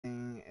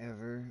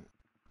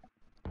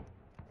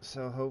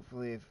So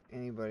hopefully if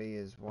anybody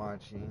is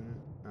watching,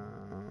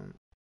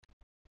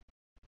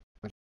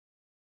 which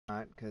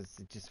not, because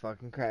it just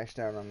fucking crashed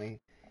out on me.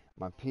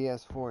 My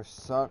PS4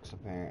 sucks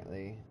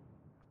apparently.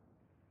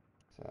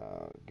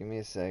 So give me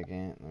a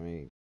second. Let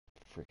me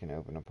freaking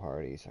open a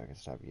party so I can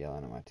stop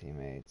yelling at my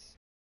teammates.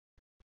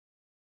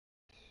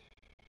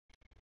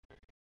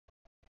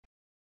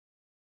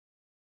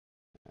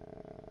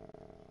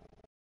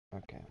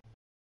 Okay.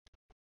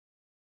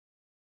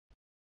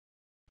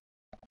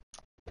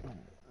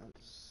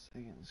 Let's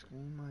second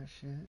screen my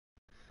shit.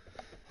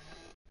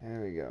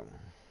 There we go.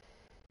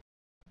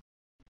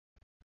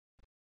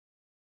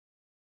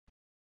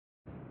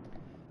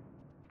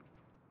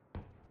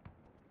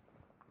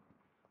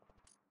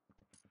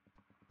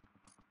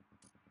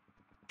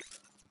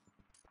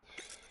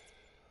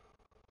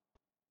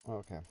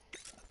 Okay.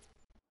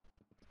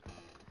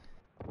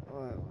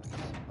 What was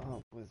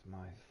up with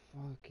my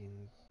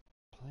fucking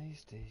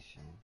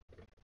PlayStation?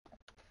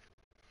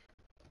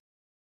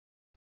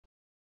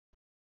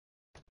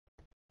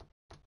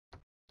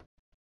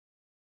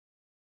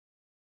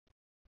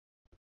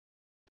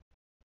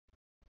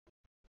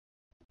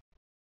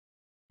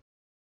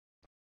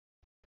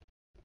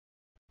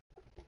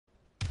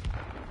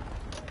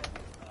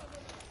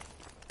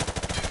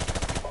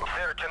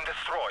 Search and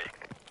destroy.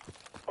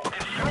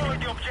 Destroy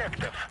the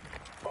objective.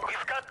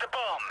 We've got the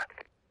bomb.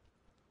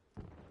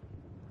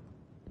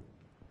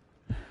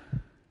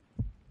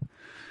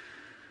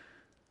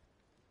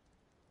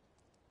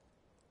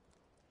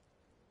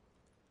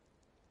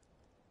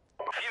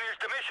 Finish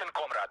the mission,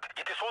 comrade.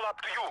 It is all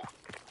up to you.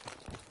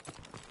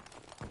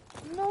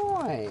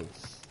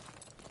 Nice.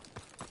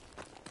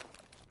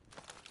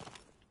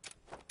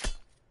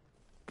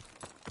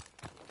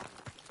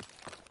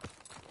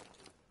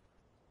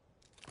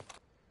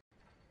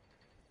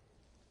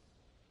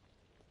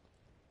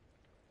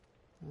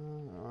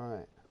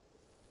 Alright.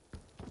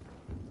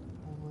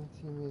 All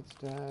my teammates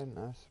died and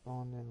I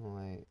spawned in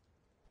late.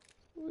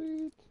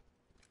 Sweet.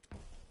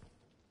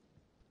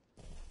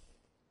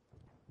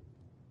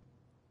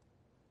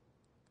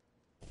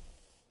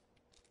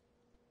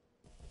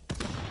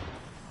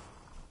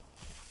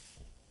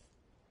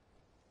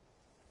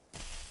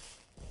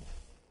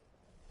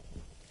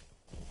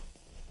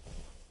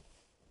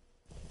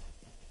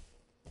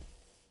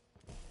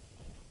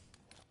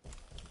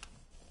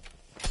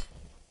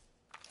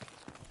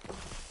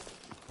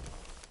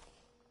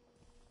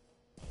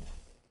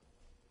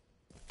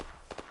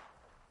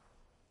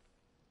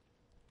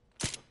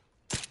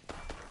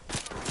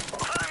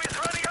 Time is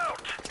running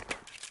out.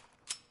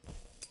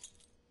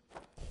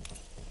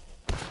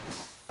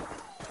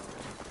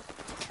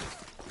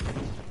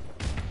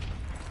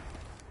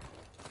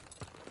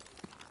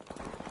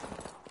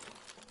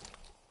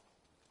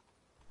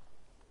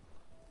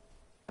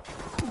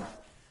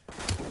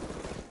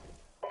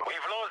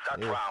 We've lost that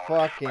You round.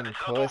 fucking But it's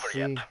not over pussy.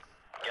 yet.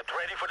 Get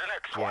ready for the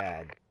next one.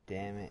 God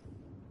damn it.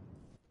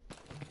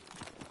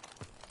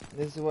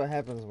 This is what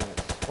happens when it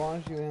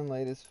spawns you in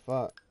late as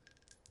fuck.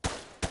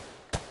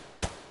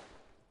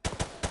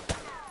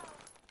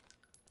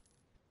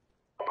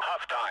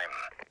 Half time.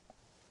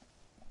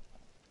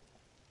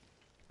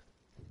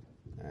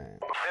 Alright.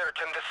 Search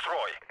and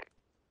destroy.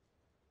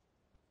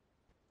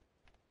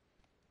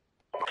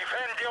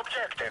 Defend the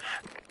objective.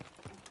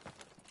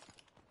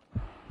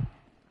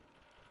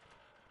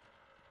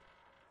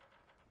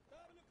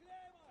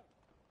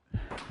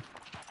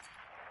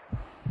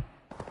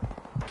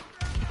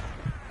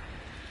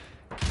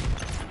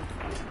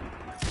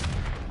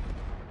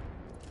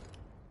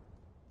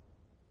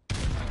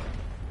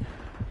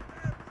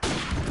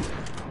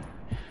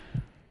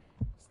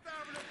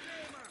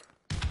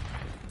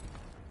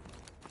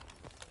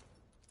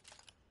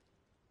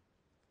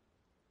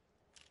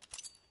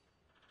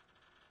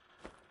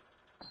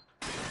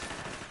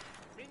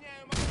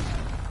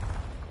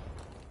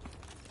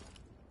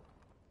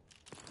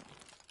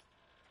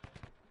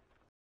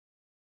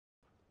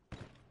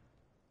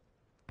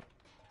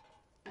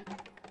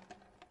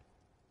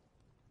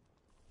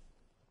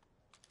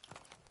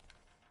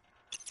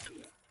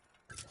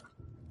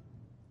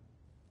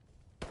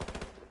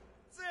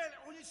 Цель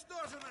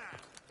уничтожена!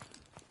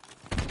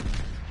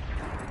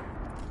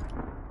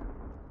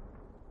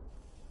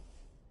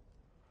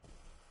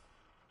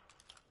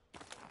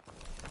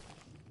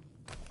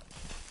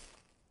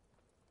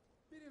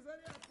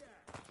 Перезарядка!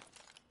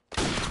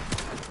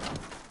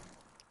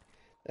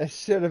 That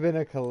should have been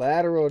a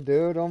collateral,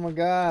 dude. Oh my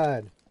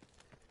god.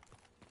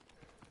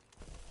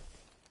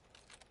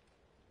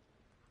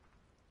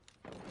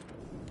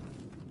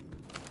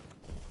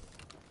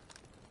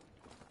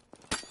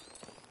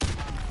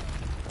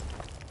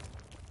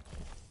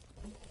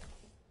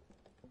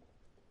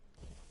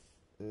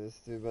 Is this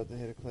dude about to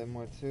hit a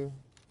claymore too?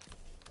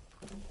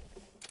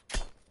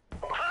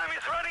 Time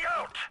is running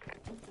out.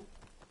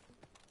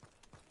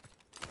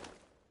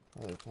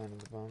 Oh, they're planning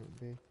the bomb at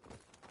B.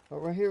 Oh,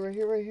 right here, right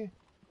here, right here.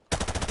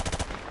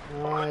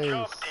 Good Nice.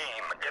 job,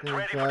 team. Get Thank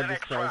ready for God the this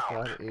next guy's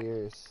round. got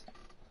ears.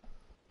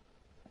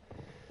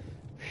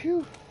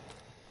 Phew.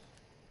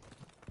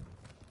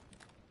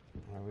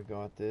 There we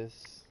got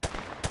this. Can't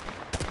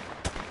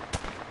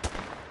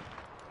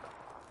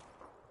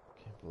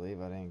believe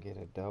I didn't get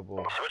a double.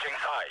 Switching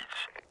sides.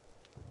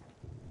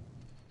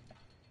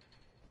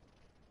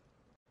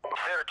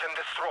 Search and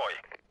destroy.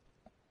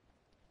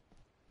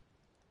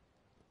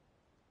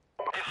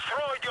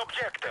 Destroy the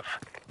objective.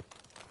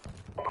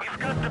 We've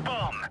got the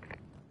bomb.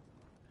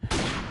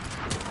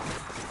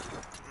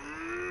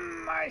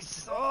 I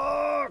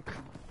suck!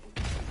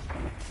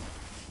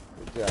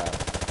 Good job.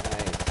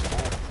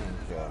 Nice team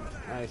kill.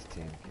 Nice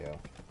team kill.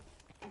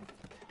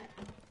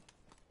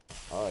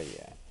 Oh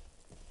yeah.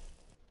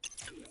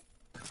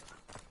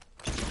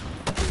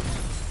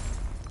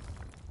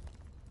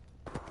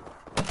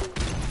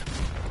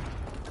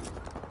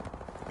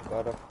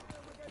 But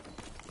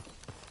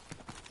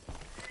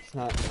it's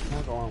not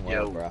going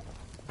well, bro.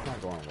 It's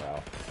not going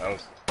well.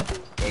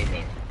 Wait a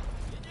minute.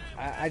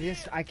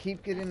 I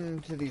keep getting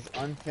into these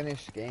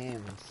unfinished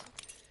games,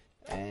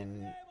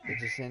 and it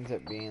just ends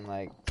up being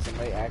like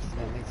somebody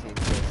accidentally team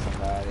kills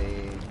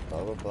somebody,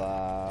 blah blah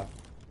blah,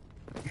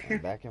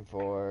 and back and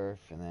forth,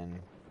 and then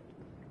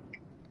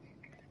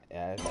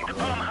yeah, it's,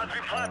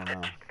 I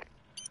don't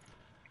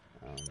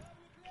know.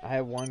 I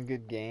had one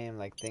good game,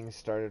 like things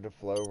started to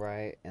flow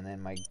right, and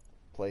then my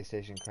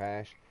PlayStation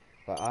crashed.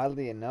 But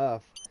oddly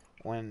enough,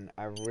 when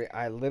I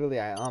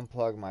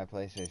unplugged my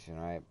PlayStation,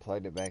 right,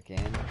 plugged it back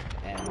in,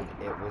 and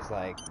it was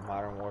like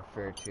Modern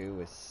Warfare 2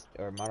 was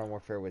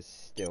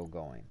still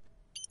going,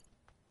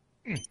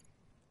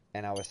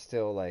 and I was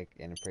still like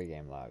in a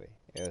pregame lobby.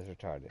 It was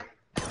retarded.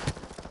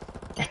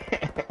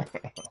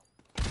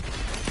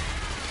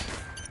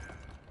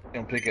 You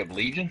don't pick up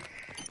Legion?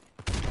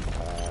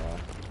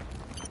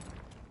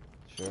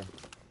 Sure.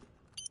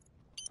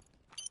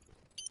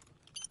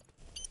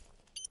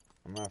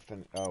 I'm not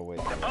fin- Oh wait.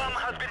 The bomb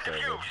has been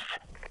defused.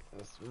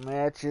 This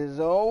match is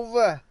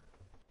over.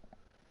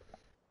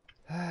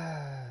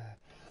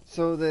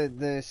 So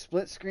the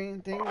split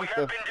screen thing with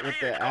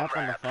the app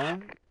on the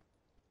phone,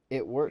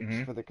 it works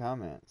for the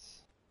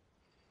comments.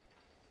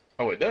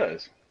 Oh, it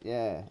does?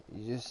 Yeah,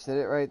 you just sit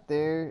it right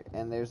there,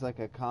 and there's like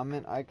a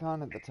comment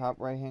icon at the top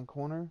right hand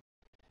corner,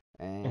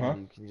 and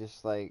you can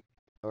just like,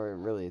 or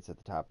really it's at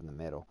the top in the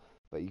middle,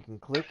 but you can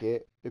click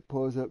it, it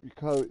pulls up your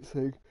comments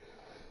thing.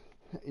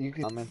 You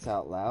can comments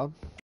out loud.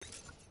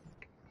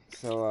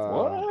 So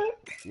what?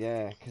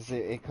 Yeah, because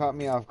it caught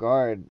me off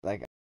guard.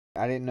 Like,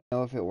 I didn't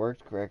know if it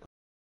worked correctly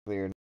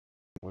or not.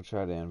 We'll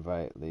try to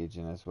invite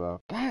Legion as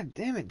well. God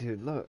damn it,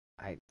 dude, look.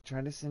 I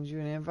tried to send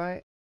you an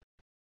invite.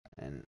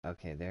 And,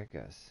 okay, there it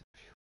goes.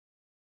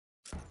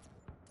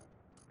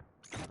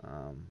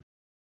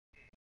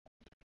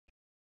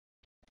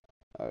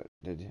 Oh,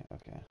 did you?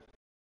 Okay.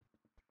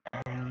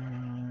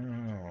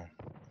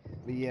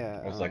 But yeah,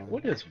 I was like,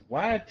 what is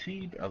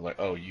YT? I was like,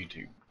 oh,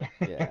 YouTube.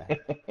 Yeah.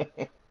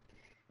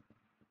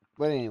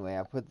 But anyway,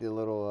 I put the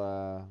little,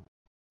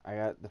 I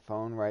got the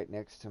phone right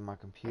next to my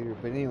computer.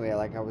 But anyway,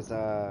 like, I was,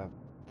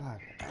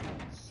 fuck,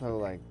 so,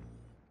 like,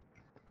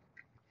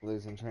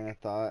 losing train of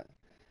thought.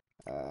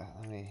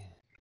 Let me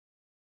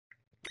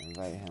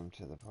invite him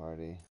to the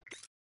party.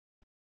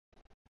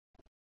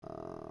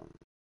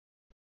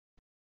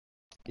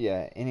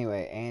 Yeah,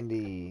 anyway,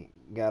 Andy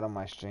got on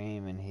my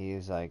stream and he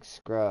was like,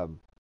 Scrub.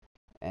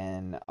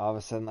 And all of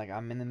a sudden, like,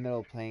 I'm in the middle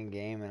of playing a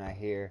game and I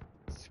hear,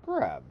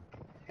 Scrub.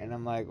 And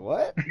I'm like,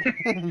 what?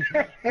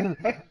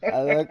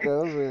 I look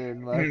over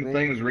and my The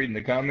thing was reading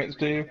the comments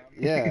too?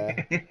 Yeah.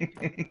 I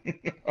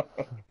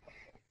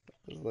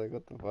was like,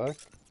 what the fuck?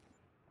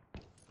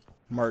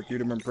 Mark,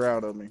 you'd have been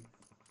proud of me.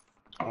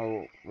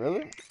 Oh,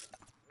 really?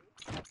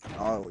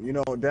 Oh, you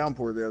know,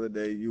 Downpour the other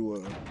day,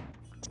 you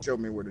showed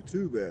me where the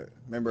tube at.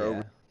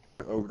 Remember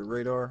over the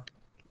radar?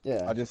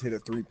 Yeah. I just hit a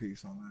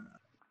 3-piece on that.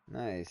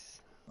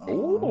 Nice.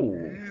 Ooh.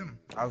 Yeah.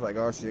 I was like,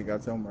 oh shit,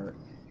 got tell Mark.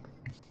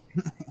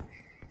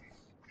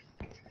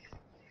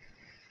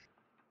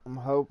 I'm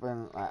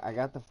hoping, I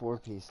got the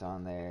 4-piece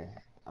on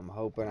there. I'm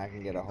hoping I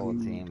can get a whole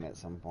team at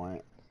some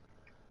point.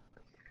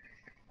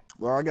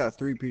 Well, I got a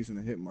 3-piece in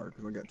the hit mark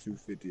because I got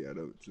 250 out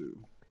of it too.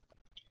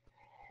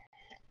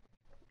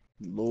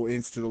 A little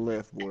inch to the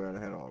left, boy, I'd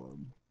have had all of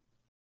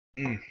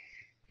them.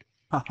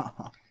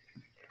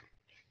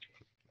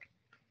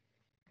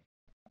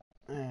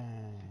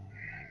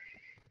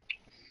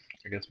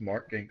 I guess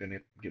Mark ain't gonna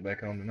get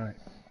back on tonight.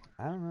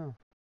 I don't know.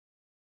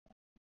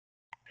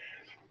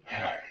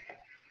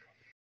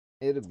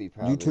 It'll be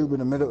probably YouTube in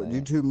the middle. late.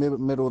 YouTube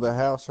middle of the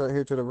house right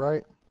here to the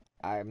right.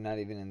 I'm not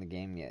even in the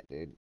game yet,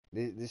 dude.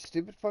 This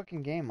stupid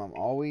fucking game, I'm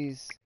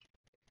always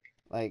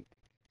like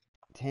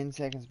 10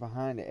 seconds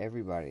behind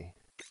everybody.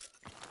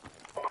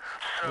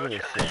 Search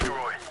and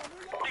destroy.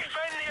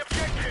 Defend the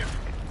objective.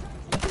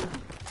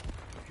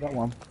 Got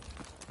one.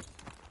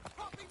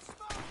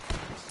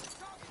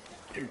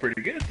 Getting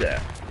pretty good at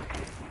that.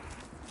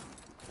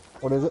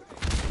 What is it?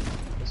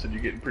 I said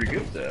you're getting pretty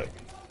good at that.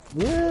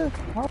 Yeah,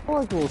 I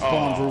like little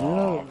sponsors. You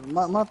know,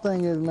 my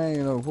thing is, man,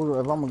 you know, if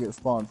I'm gonna get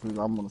sponsored,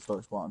 I'm gonna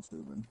start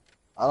sponsoring.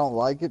 I don't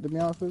like it, to be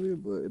honest with you,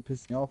 but it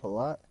pisses me off a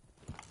lot.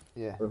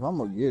 Yeah. But if I'm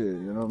gonna get it,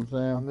 you know what I'm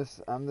saying?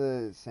 I'm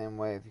the same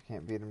way. If you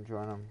can't beat them,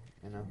 join them.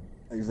 You know.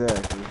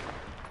 Exactly.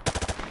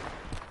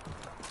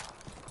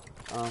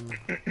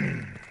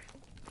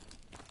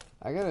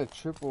 I got a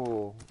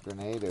triple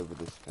grenade over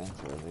this fence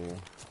over here.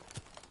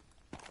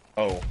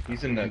 Oh,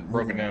 he's in that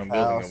broken down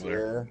building over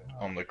there Yeah.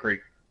 on the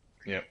creek.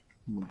 Yep.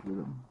 I'm gonna get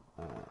him.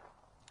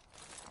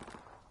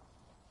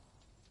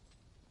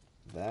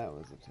 That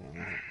was a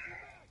teammate.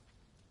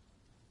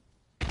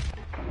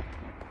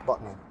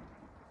 Fuck.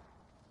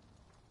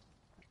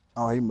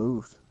 Oh, he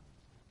moved.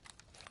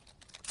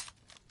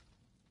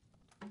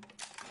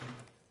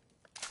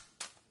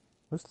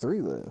 There's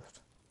 3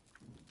 left.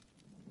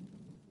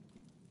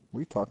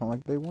 We talking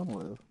like they 1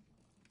 left.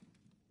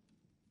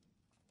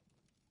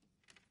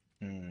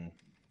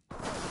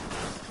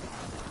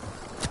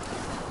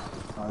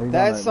 Oh,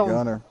 That's some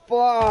gunner.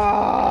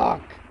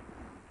 fuck!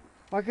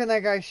 Why couldn't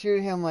that guy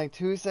shoot him like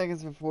 2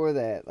 seconds before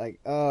that? Like,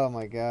 oh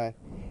my god.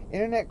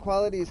 Internet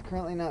quality is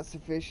currently not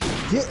sufficient.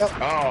 Get up.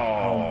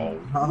 Oh,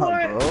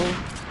 What? Bro.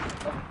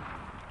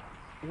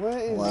 What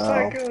is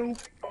Wow.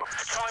 Time's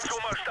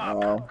almost up.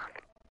 Wow.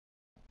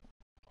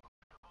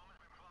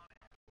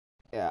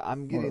 Yeah,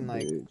 I'm getting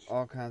like bitch.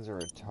 all kinds of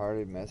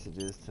retarded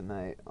messages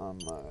tonight on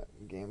my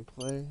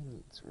gameplay.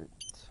 It's retarded.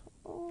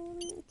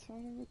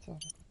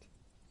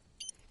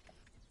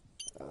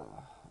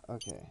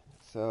 Okay,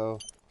 so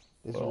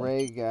this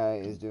Ray guy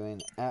is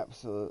doing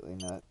absolutely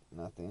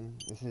nothing.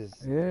 This is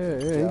Yeah,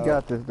 he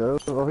got this though.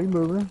 Oh, he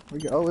moving.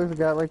 Oh, there's a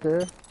guy right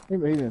there. He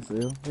didn't see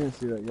him. He didn't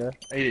see that guy.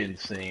 he didn't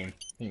see him.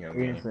 He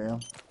didn't see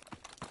him.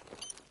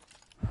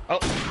 Oh,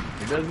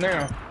 he does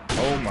now.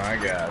 Oh my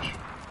gosh.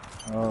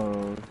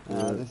 Oh,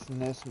 this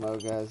Nismo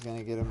guy's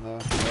gonna get him though.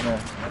 We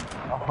lost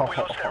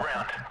that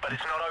round, but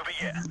it's not over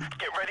yet.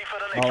 Get ready for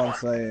the next All one. I'm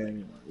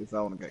saying is I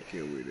wanna get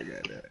killed with it,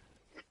 got that.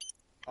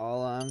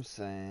 All I'm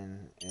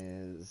saying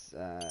is,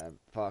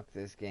 fuck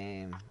this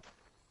game.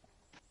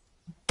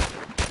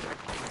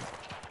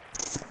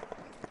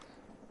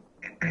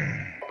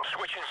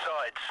 Switching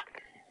sides.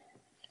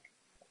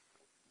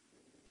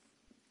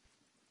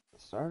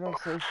 Started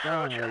off so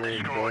strong earlier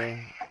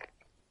today.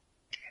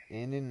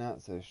 Ended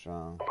not so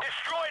strong.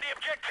 Destroy the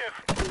objective.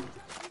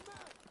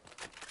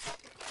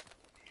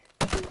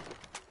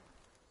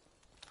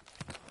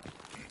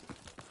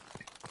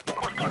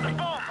 We've got the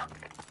bomb.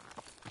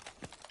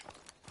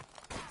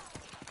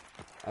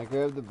 I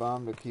grabbed the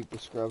bomb to keep the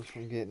scrubs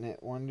from getting it.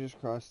 One just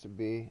crossed to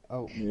B.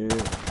 Oh. Yeah.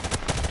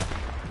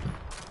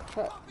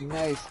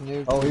 Nice,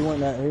 nuke. Oh, he went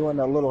that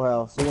little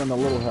house. He went in the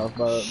little house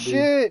by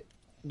Shit!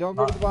 Don't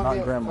go to the bomb not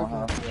yet. grandma's Okay.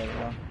 house.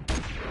 Yeah.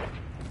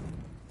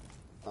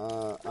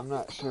 I'm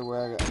not sure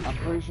where I got. I'm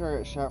pretty sure I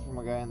got shot from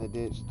a guy in the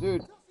ditch.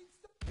 Dude.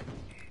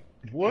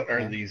 What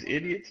are these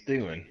idiots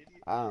doing?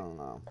 I don't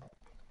know.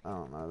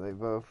 They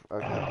both.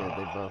 Okay, good.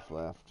 They both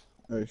left.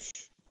 Ish.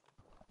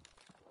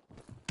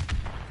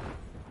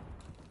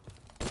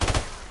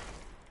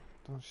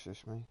 Don't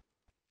shush me.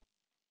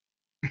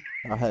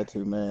 I had to,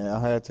 man. I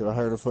had to. I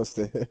heard a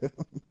footstep.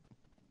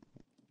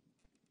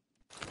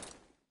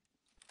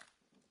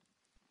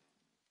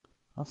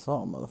 I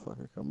saw a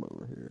motherfucker come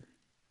over here.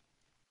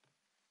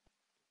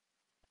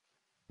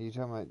 You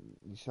talking about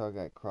you saw a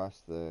guy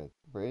cross the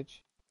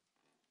bridge?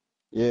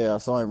 Yeah, I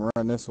saw him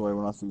run this way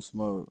when I threw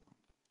smoke.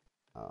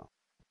 Oh,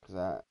 cause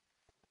I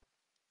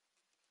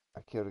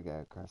killed a guy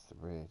across the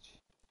bridge.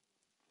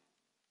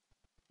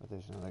 But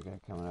there's another guy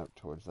coming up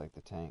towards like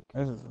the tank.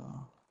 This is,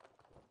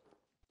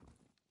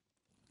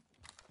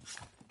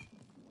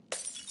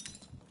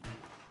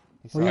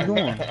 Where you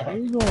going? Where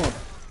you going?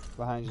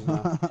 Behind you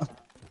now.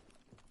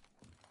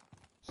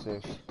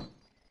 Stairs.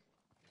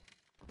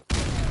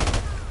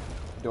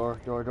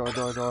 Door. Time's almost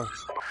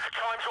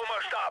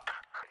up.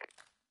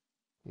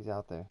 He's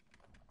out there.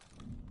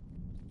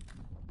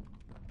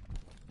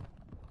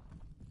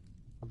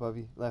 Above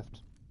you,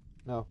 left.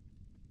 No.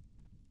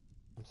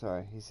 I'm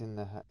sorry. He's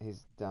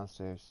he's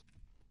downstairs.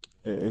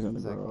 Yeah, he's in the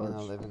He's like garage. in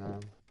the living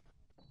room.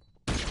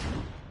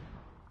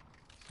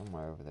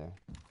 Somewhere over there.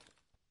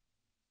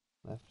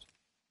 Left?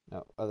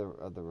 No, other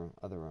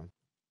room.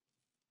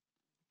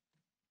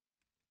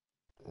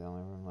 The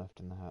only room left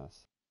in the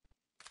house.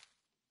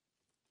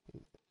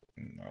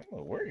 I don't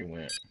know where he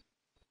went.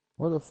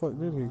 Where the fuck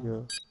did he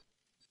go?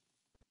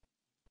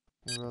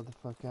 He rolled the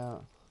fuck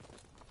out.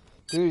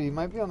 Dude, he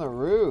might be on the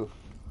roof.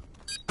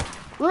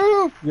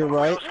 Roof! You're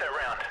right.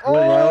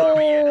 Oh!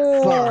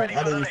 Fuck,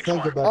 I didn't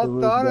think about I the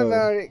roof. thought though.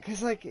 about it,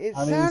 cause like it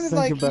I didn't sounded think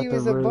like about he the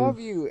was above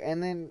roof. you,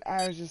 and then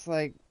I was just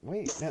like,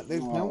 wait, no,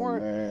 there's no more.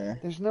 Man.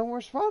 There's no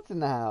more spots in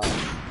the house.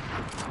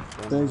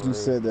 As soon as you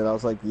said that, I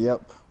was like,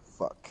 yep,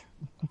 fuck.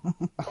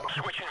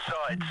 Switching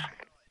sides.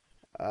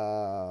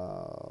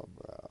 Oh,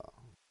 bro.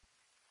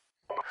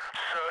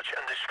 Search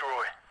and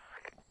destroy.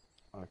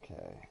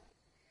 Okay.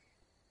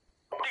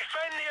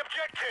 Defend the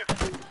objective.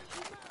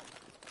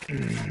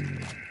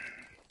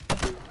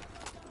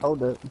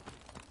 Hold it.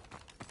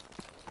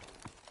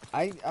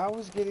 I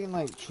was getting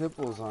like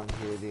triples on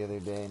here the other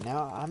day.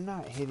 Now I'm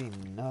not hitting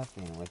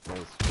nothing with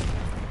those.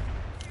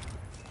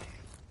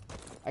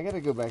 I I gotta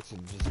go back to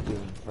just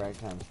doing frag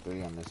times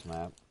 3 on this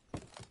map.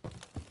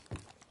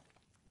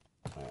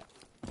 Alright.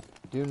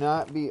 Do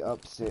not be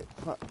upset.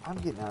 Fuck, I'm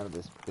getting out of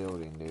this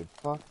building, dude.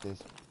 Fuck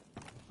this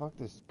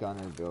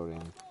gunner building.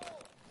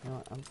 You know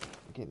what? I'm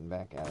getting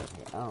back out of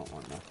here. I don't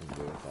want nothing to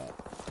do with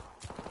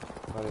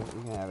that. Buddy,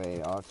 you can have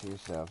a all to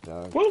yourself,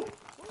 dog. Woo!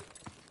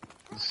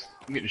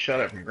 I'm getting shot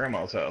at from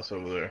Grandma's house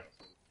over there.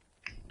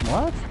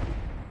 What?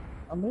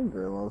 I'm in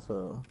Grandma's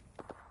house.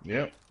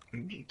 Yep.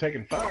 I'm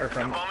taking fire The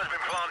from bomb has been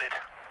planted.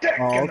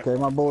 Oh, okay.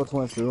 My bullets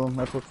went through him.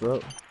 That's what's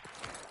up.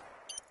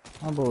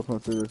 My bullets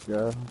went through this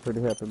guy. I'm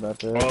pretty happy about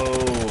that.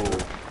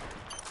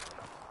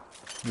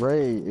 Oh.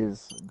 Ray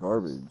is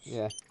garbage.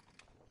 Yeah.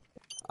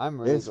 I'm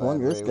really This one,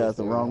 glad this Ray guy's was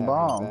the there to wrong have me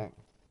bomb.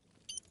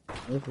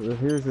 back.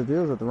 Here's the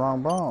deal with the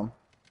wrong bomb.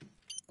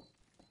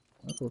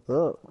 That's what's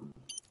up.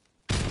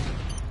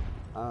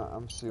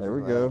 I'm super There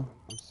we glad. go.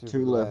 I'm super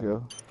 2 left, glad.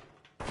 yo.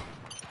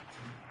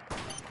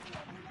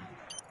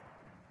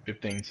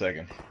 15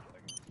 seconds.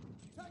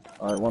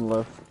 Alright, 1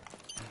 left.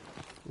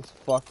 This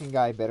fucking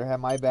guy better have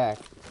my back.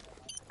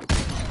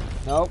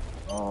 Nope.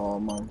 Oh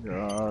my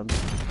god.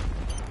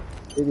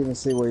 He didn't even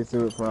see where he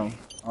threw it from.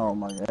 Oh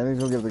my god. And he's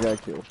gonna give the guy a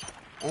kill.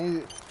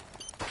 And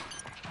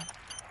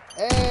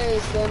hey,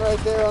 stand right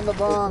there on the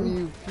bomb,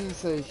 you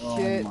piece of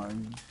shit. Oh my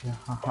We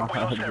god.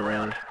 lost that bro.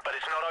 round, but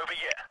it's not over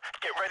yet.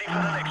 Get ready for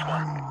the next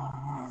one.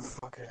 Oh,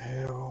 fucking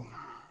hell.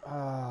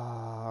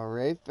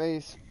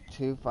 Rayface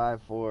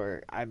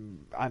 254.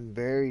 I'm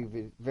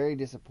very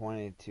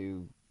disappointed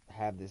to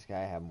have this guy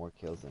have more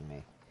kills than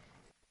me.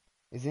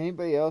 Is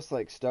anybody else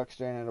like stuck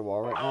staring at a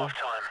wall right now? Half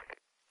time.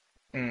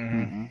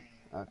 Mm-hmm.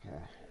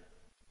 Okay.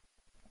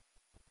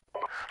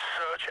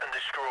 Search and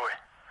destroy.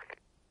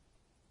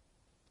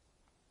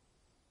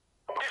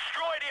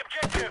 Destroy the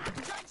objective.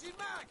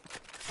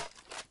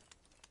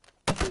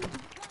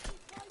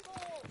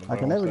 I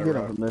can never get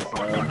him from this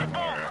side.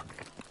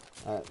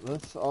 Alright,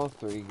 let's all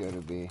 3 go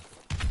to B.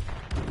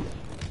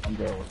 I'm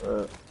done with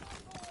that.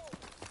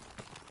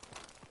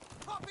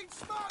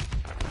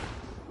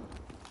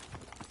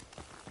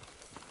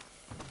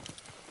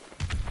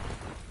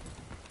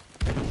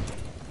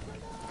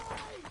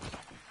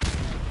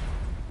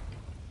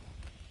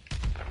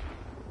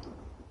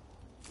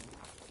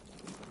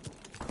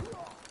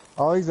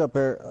 Oh, he's up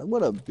there.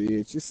 What a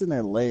bitch. You're sitting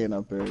there laying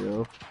up there,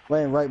 yo.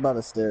 Laying right by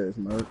the stairs,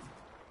 Merc.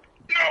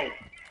 No!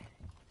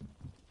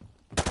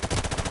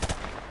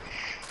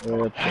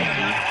 Yeah,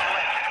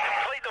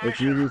 Complete the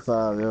it's mission.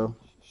 UV5, yo.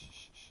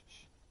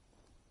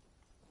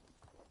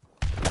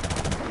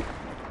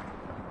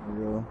 There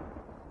we go.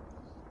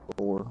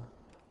 4.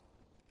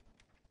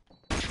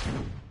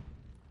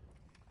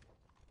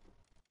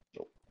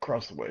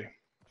 Across the way.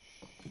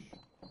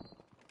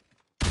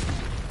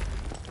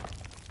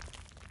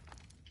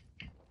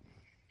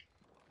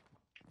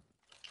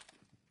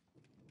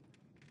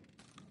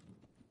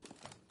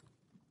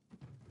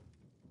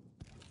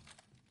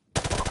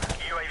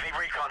 UAV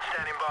recon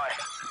standing by.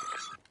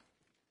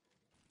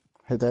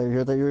 Hit that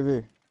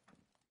UAV.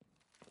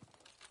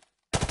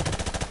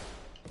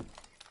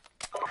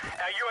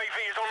 Our UAV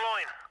is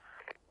online.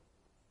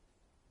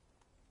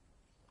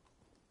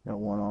 Got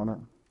 1 on it.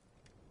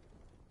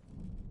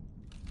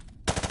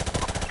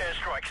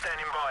 Airstrike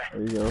standing by.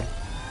 There you go.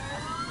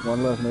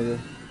 1 left, nigga.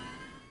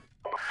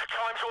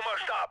 Time's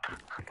almost up.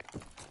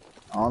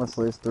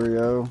 Honestly, it's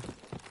 3-0.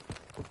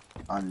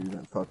 I need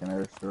that fucking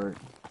airstrike.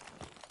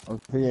 Oh,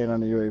 if he ain't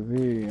on the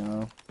UAV, you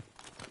know.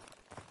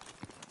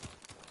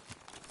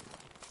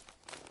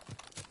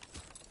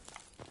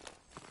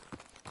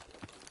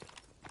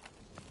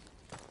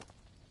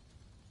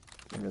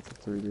 I got the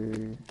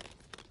 3D.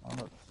 I'm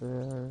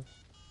upstairs.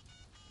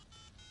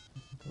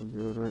 We're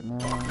good right The now.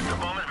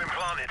 bomb has been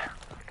planted.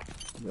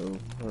 Go,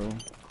 bro.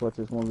 Clutch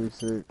this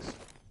 1v6.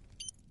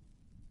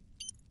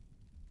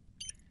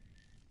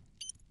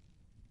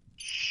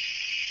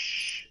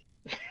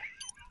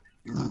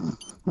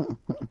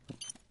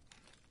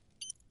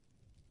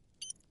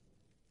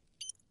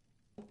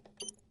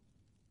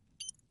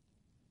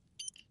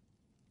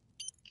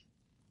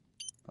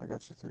 I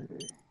got your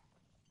 3D.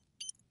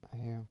 I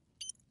hear him.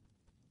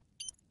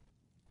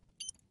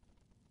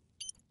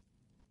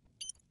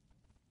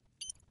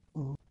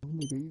 Oh,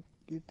 nigga, you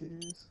get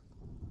this.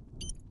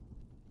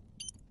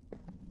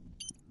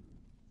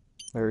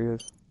 There he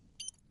is.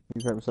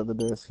 He's right beside the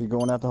desk. He's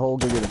going out the hole.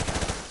 Go get him.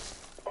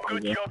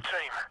 Good Okay. job,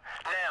 team.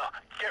 Now,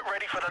 get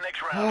ready for the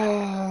next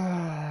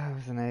round. That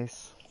was an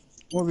ace.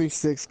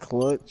 1v6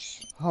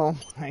 clutch. Oh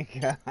my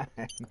god.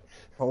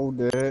 Hold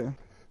that.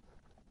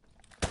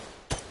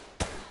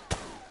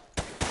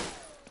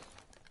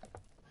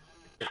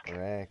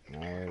 Wreck,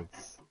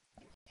 nerds.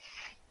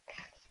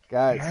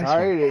 God, Nice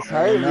sorry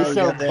to No, be you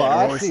so got that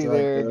bossy airstrike,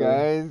 there, though.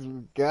 guys.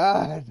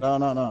 God.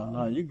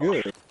 No, you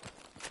good.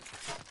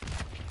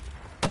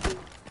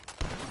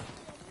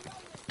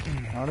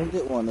 I didn't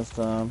get one this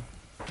time.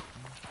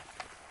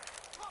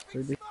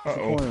 Pretty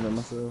disappointed in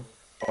myself.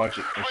 Watch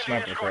it. There's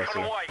Friendly sniper across airstrike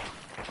on there. the way.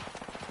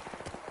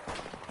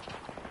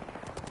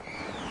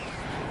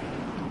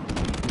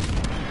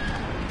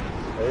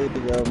 There you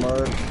go,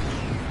 Mark.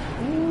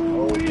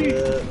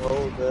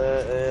 Hold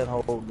that, and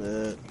hold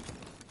that.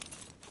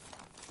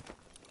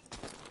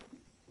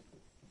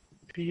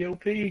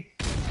 POP.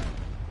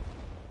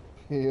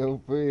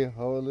 POP,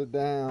 hold it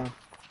down.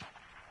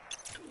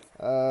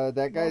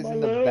 That guy's Mom, I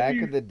in the love back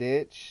you. of the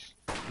ditch.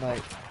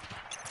 Like,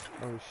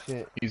 oh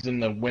shit. He's in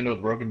the window of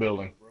the broken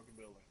building.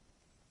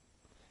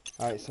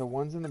 Alright, so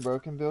one's in the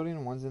broken building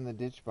and one's in the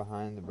ditch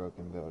behind the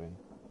broken building.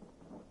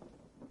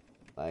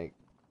 Like,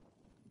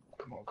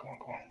 Come on, come on,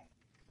 come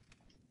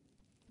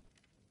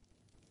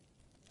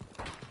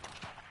on.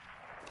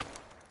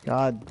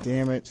 God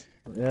damn it.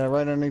 Yeah,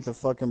 right underneath the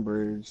fucking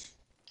bridge.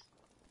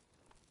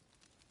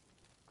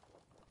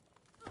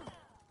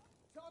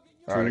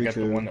 Alright, I got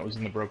the 2v2. one that was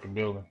in the broken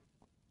building.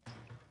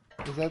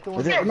 was that the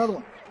one Is it that another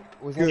one?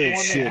 was that the Good one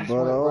that shit, just but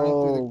went running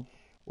through the oh.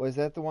 was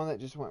that the one that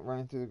just went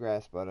running through the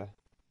grass, butter?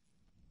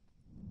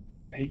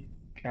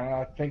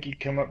 I think he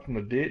come up from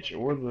the ditch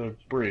or the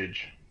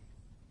bridge.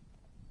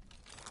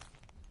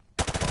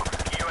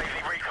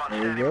 UAV recon There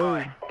you standing go.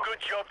 by. Good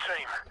job,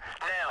 team.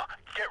 Now,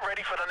 get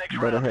ready for the next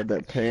But I round. had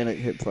that panic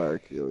hip fire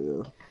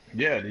kill,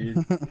 Yeah, dude.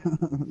 yo.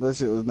 That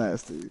shit was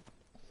nasty.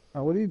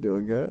 Oh, what are you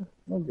doing, guy?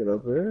 Don't get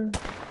up there.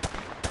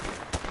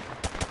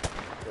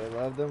 They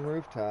love them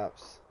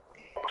rooftops.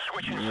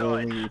 Switching Yeah,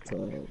 sides. you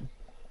tired.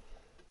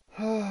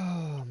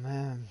 Oh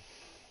man.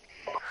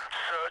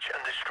 Search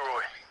and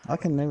destroy. I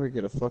can never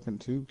get a fucking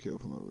tube kill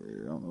from over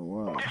here. I don't know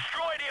why.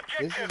 Destroy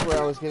the This objective. is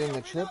where I was getting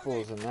the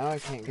triples and now I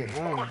can't get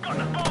none. Got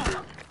the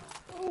bomb.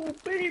 Oh,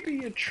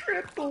 baby, a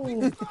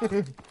triple.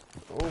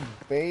 Oh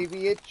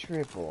baby, a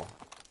triple.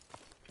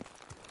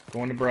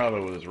 Going to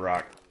Bravo with his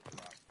rock.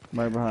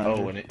 Right behind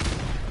Oh, you. and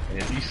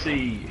if you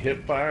see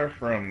hip fire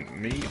from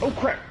me, oh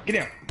crap, get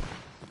down.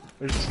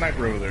 There's a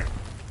sniper over there.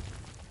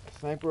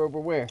 Sniper over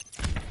where?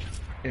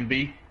 In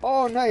B.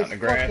 Oh nice Out in the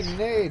grass. fucking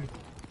nade.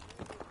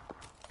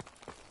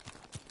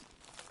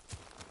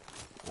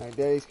 Alright,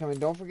 Daddy's coming.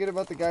 Don't forget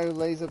about the guy who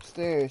lays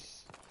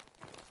upstairs.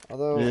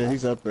 Although Yeah,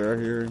 he's up there.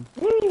 I hear him.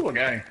 Woo, a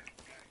guy.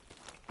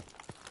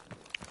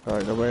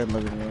 Alright, nobody in the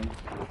living room.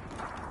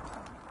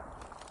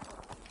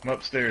 I'm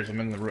upstairs. I'm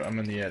in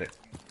the attic.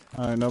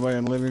 Alright, nobody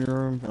in the living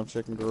room. I'm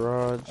checking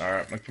garage. All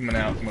right, I'm coming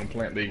out. I'm gonna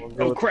plant B. We'll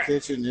go Oh with the crap!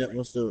 kitchen. Yep,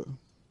 let's do it.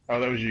 Oh,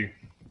 that was you.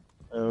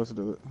 Yeah, let's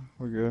do it.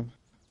 We're good.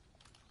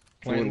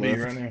 Planting Four B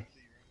left. right now.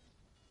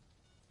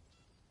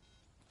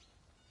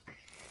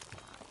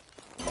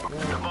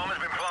 The bomb has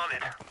been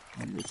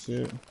planted. Good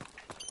shit.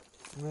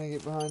 I'm gonna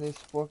get behind this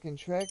fucking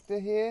tractor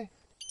here.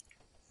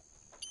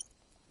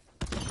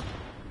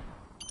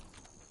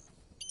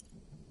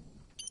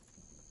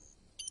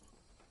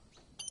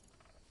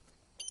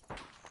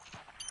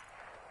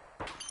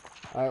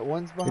 Alright,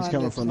 one's behind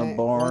coming the from the tank.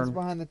 barn. One's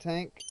behind the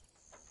tank.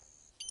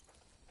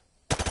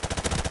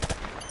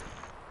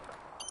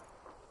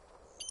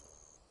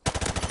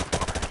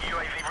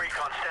 UAV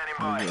recon standing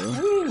by.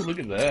 Okay. Woo, look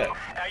at that. Our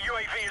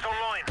UAV is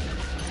online.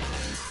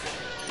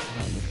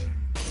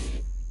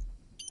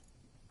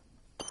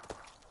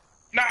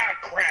 Nah,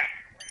 crap.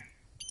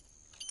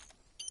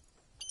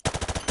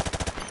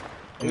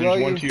 And Below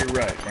there's one you. to your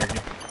right, Marky.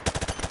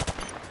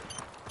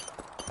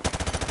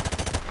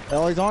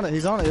 Oh, he's on it.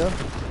 He's on it, yeah.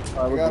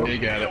 Alright, we're Got good. Yeah, you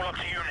got It's it. all up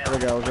to you now. Other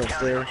guy was I'm counting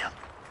upstairs.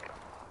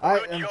 on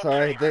you. I'm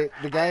sorry.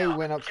 The guy who Now,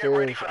 went get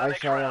ready upstairs, for the I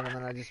next shot round. him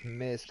and then I just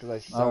missed because I I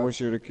suck. wish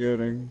you'd have killed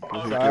him.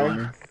 'Cause he Sorry. killed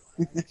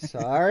me.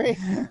 Sorry. Search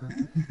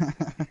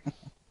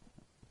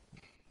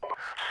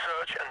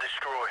and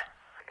destroy.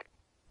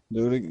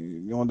 Dude,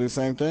 you want to do the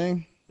same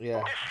thing?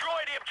 Yeah.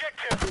 Destroy the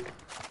objective.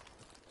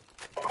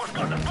 We've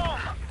got the bomb.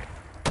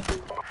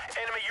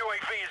 Enemy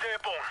UAV is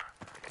airborne.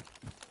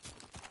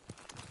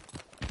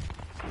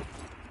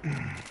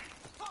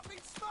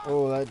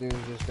 Oh, that dude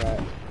just got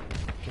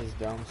his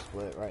dome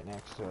split right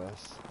next to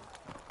us.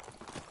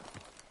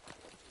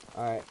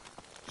 Alright.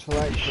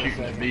 Chillax He's for a shooting at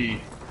second.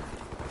 me.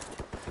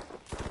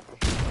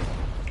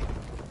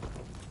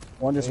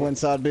 One just went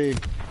inside B.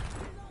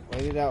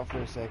 Wait it out for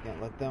a second.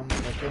 Let them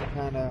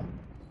kind of,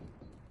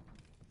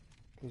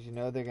 because you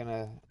know they're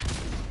gonna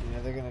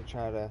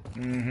try to.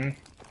 Mm-hmm.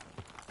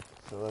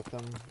 So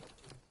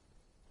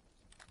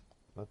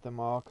let them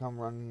all come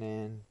running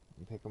in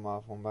and pick them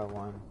off one by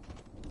one.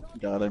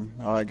 Got him.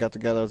 Alright, got the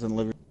guy that was in the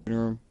living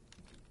room.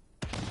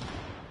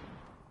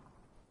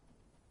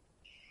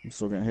 I'm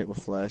still getting hit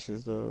with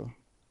flashes, though.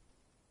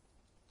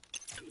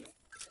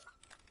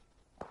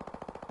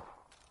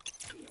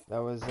 That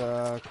was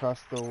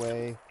across the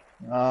way.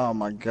 Oh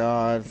my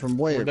god. From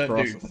way Where'd that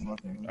across dude? the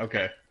fucking...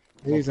 Okay.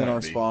 He's in We'll our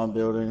plant B. spawn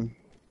building.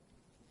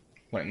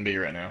 Planting B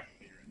right now.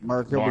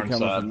 Mark, he'll be Barn coming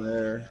side. from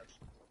there.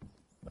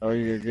 Oh,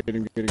 you gotta get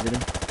him. The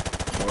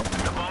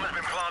bomb has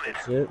been planted.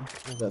 Shit.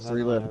 There's Got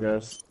three another left, one over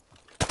guys.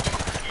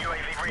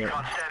 UAV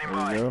recon standing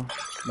There by. you go.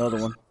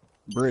 Another one.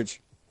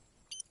 Bridge.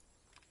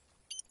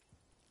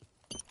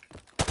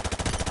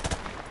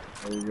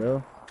 There you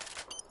go.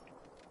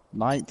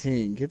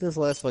 19. Get this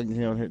last fucking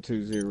kill and hit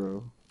 2-0.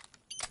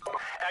 Our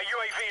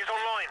UAV is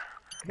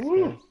online.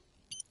 Woo.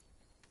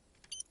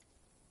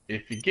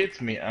 If he gets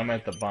me, I'm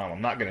at the bomb.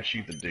 I'm not gonna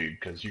shoot the dude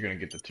because you're gonna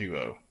get the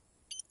 2-0.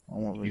 I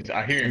hear him. He's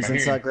I hear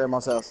inside him.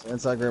 Grandma's house.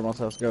 Inside Grandma's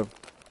house. Go.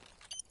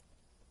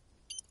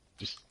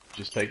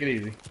 Just take it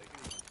easy.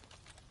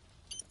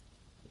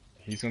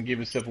 He's gonna give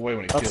himself away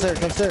when he kills Upstairs,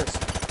 me. upstairs.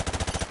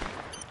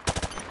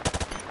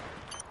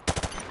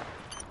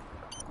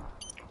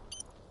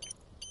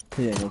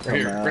 He ain't gonna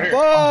come out. Right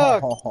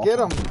here. Fuck! Get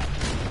him!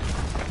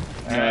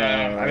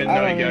 I didn't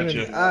know he got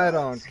you. I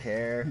don't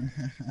care.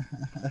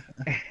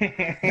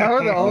 Y'all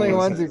were the only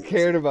ones who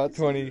cared about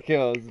 20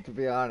 kills, to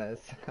be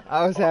honest.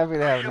 I was happy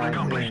to have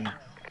 19.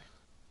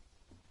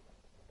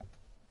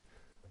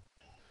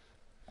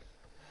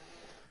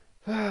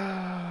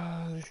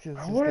 These kids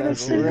just What did I got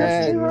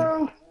say?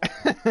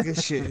 wrecked. Good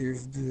shit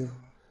here's due.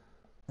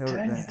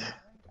 Dang it.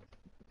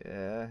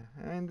 Yeah,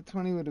 I mean, the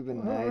 20 would have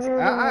been nice.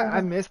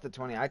 I missed the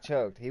 20. I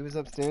choked. He was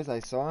upstairs. I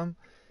saw him,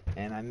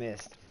 and I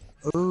missed.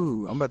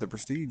 Ooh, I'm about to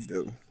prestige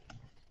though.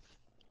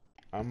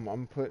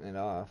 I'm putting it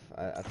off.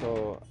 I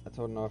told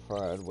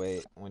Northfire I'd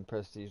wait when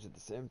prestige at the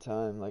same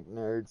time, like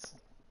nerds.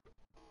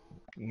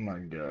 Oh my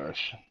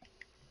gosh.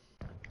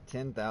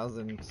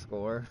 10,000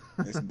 score.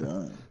 It's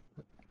done.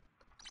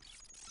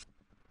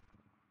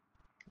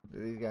 Do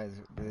these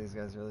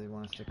guys really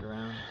want to stick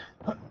around?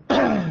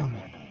 I'm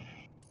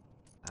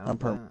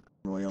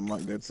permanently on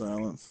like dead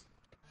silence.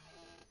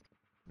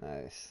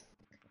 Nice.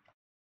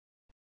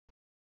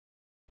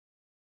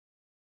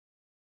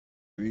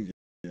 We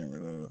can't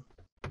reload.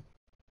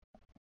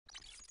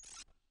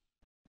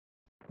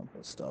 I'm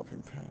gonna stop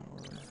him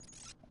power.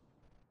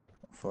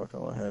 Fuck,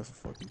 all I have is a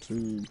fucking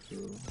tube, so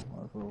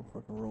might as well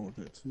fucking roll with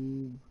that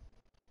tube.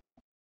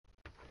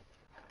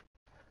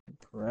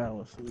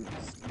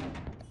 Paralysis.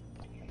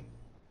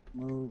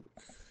 Smoke.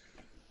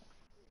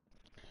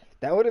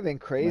 That would have been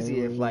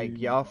crazy if, like,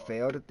 Maybe. y'all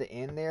failed at the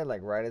end there,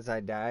 like, right as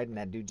I died, and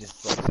that dude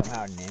just, like,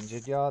 somehow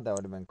ninja'd y'all. That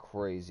would have been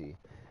crazy.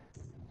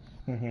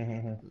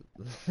 I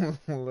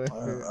would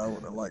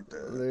have liked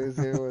that.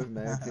 Loser with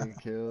 19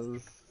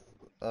 kills.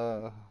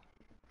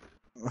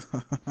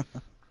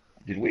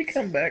 Did we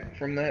come back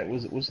from that?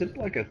 Was it a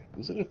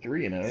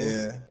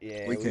 3-0?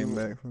 Yeah, we came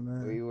back from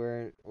that.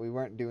 We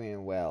weren't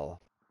doing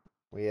well.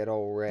 We had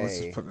old Ray. Let's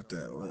just put it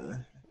that way.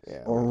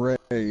 Yeah. Old Ray,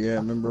 yeah,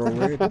 remember old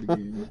Ray at the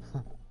beginning?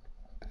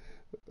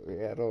 We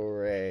had old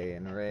Ray,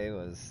 and Ray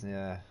was,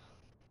 yeah.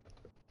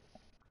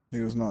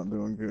 He was not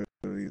doing good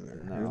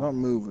either. No. He was not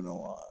moving a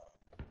lot.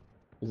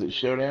 Is it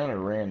showdown or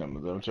random?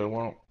 Is that what y'all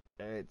want?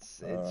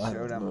 It's I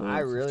showdown. love I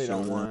really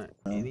don't showdown. want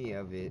any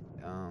of it.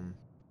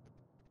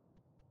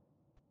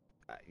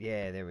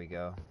 Yeah, there we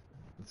go.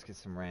 Let's get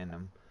some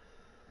random.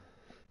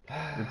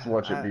 Let's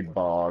watch it be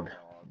bog.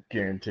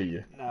 Guarantee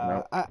you.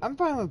 No, I'm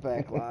fine with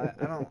backlot.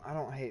 I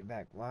don't hate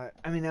backlot.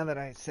 I mean, now that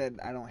I said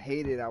I don't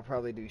hate it, I'll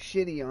probably do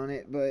shitty on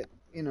it, but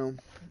you know,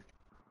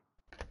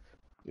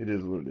 It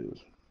is what it is.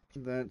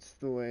 that's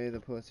the way the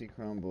pussy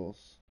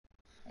crumbles.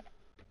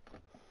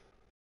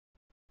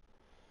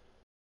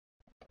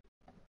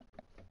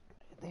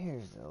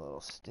 There's the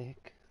little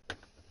stick.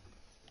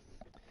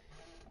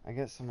 I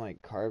got some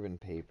like carbon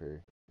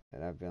paper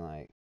that I've been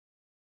like,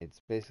 it's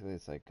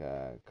like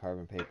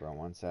carbon paper on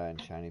one side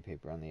and shiny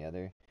paper on the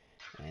other,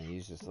 and you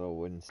use this little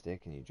wooden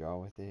stick and you draw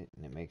with it,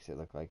 and it makes it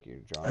look like you're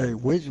drawing. Hey,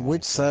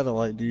 which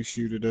satellite do you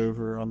shoot it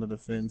over on the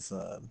defense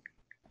side?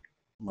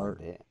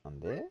 Mark. On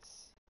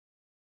this?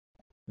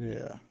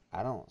 Yeah.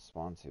 I don't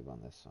spawn tube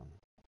on this one.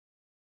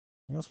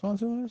 You want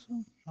sponsor on this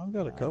one? I've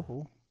got a No.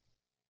 couple.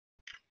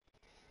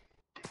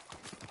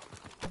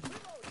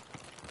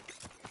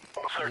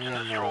 Search Me and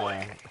and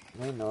destroy.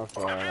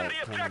 Norfolk like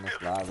came in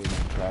this lobby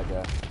and tried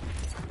to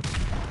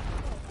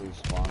do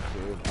spawn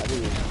tube. I do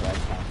use Black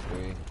Times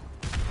 3.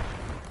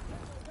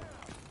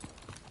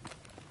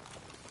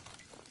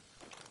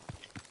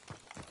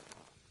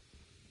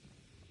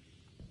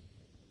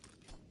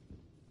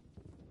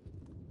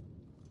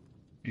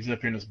 He's up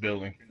here in this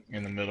building,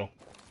 in the middle.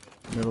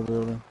 Middle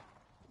building.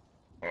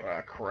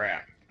 Oh,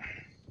 crap.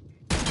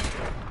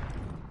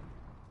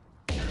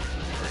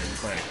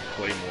 Planting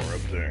Claymore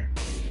up there.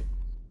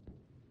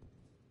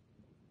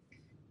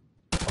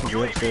 He's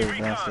UAV upstairs,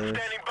 recon downstairs.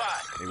 standing by.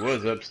 He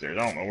was upstairs.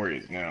 I don't know where he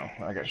is now.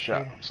 I got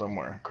shot from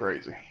somewhere.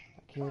 Crazy. I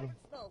killed him.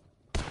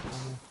 Calm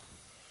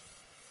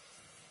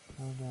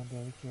down,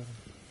 Daddy. Killed him.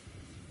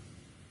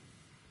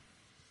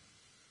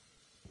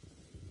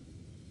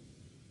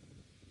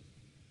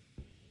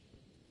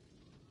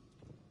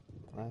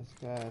 Last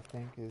guy I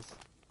think is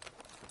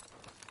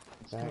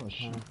It's kind of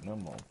shooting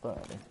them on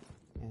body.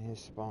 in his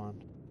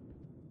spawn.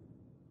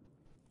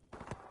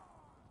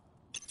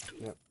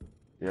 Yep.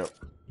 Yep.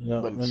 Yeah,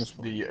 But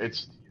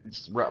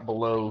it's right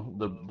below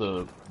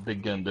the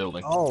big gun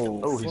building.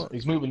 Oh,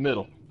 he's moving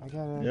middle. I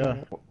got it.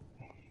 Yeah.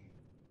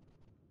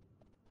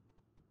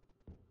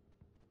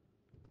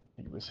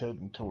 He was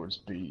heading towards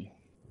B.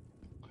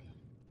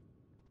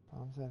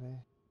 Bombs at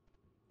A.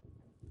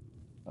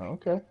 Oh,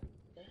 okay.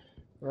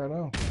 Right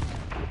on.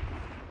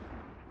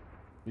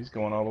 He's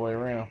going all the way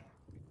around.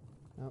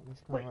 Nope,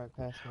 he's going right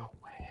past me.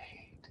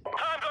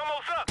 Time's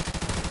almost up.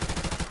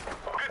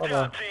 Good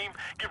job, team.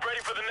 Get ready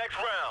for the next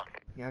round.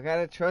 Y'all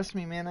gotta trust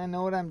me, man. I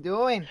know what I'm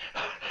doing.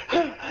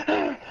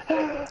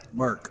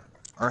 Mark,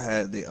 I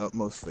had the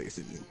utmost faith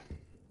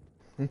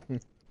in you.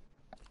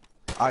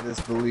 I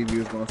just believe you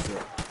was gonna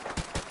fail.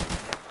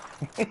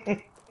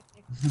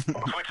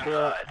 Switching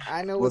Bro, sides.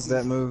 I know What's what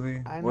that these,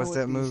 movie? I know What's what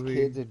that these movie?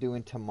 kids are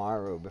doing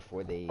tomorrow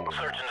before they even Search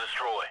know. and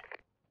destroy.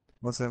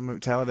 What's that movie?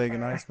 Talladega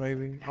Nights,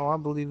 maybe? Oh, I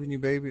believe in you,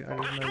 baby. I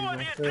just know Destroy you're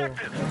the gonna fail.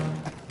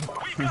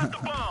 objective. We got the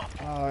bomb.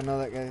 Oh no,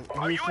 that guy.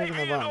 Our Who's taking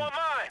the UAV is bomb? online.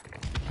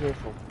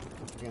 Careful.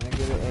 Gonna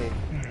get it.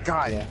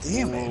 God Yeah.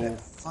 damn it!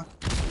 That fuck.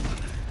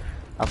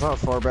 I thought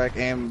far back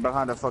and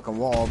behind a fucking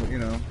wall, but you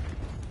know,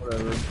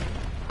 whatever.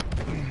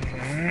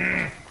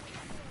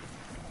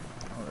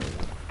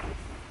 Alright.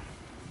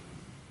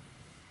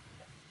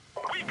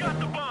 We got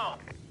the bomb.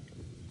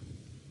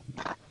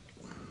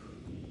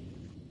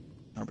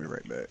 I'll be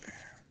right back.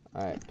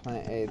 Alright,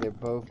 plant A. They're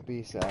both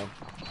B side.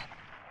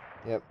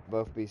 Yep,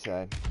 both B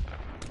side.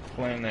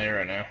 Playing there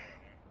right now.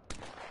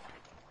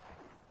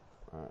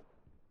 Alright.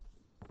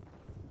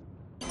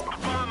 The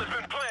bomb has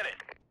been planted.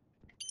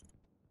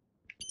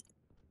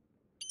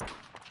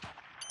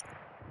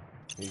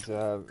 He's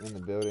in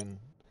the building,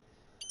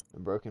 the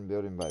broken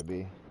building by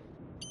B.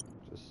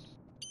 Just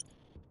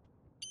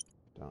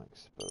don't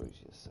expose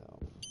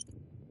yourself.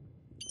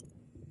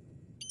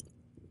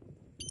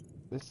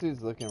 This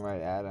dude's looking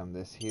right at him.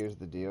 This here's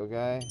the deal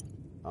guy.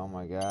 Oh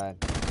my god.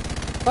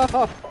 Good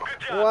job,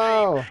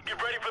 Whoa! team.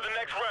 Get ready for the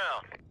next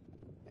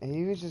round.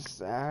 He was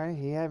just alright.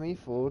 He had me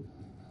fooled.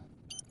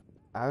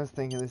 I was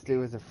thinking this dude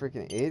was a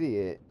freaking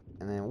idiot,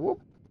 and then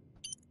whoop.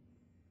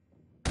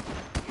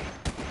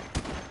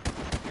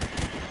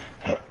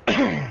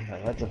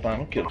 That's a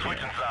final kill.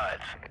 Switching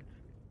sides.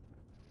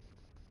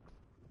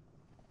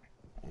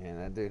 Man,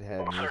 that dude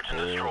had me Search and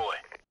fooled. destroy.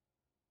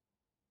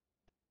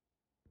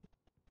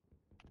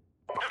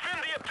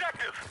 Defend the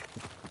objective.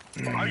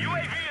 Our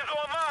UAV is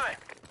online.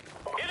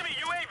 Enemy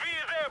UAV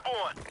is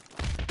airborne.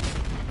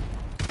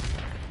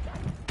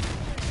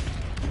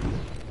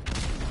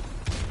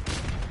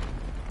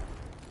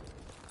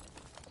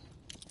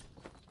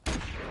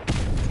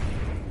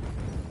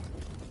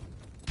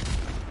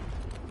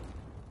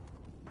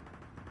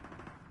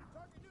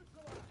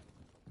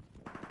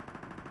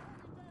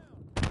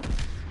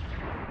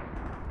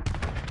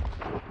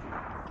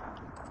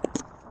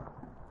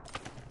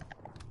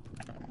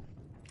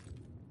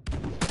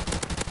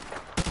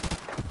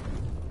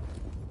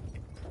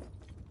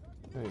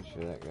 Pretty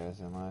sure that guy's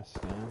in last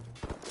stand.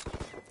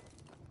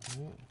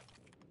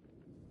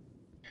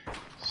 Right.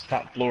 It's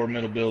top floor,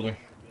 middle building.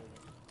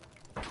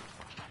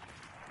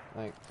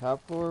 Like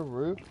top floor,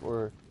 roof,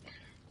 or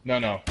No,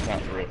 not the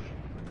roof.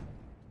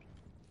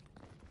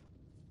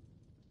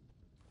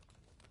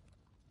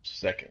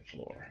 Second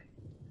floor.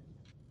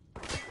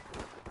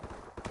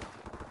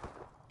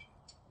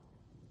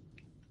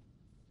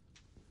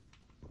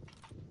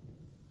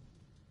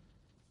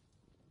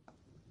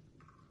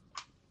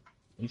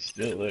 He's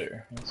still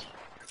there. That's...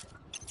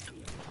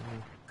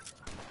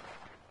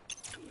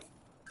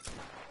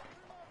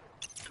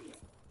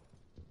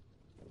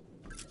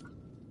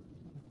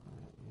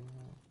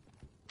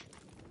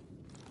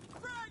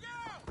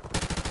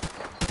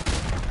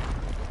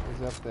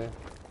 he's up there.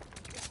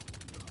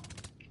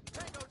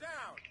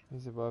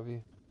 He's above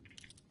you.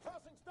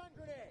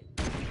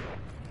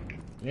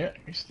 Yeah,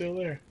 he's still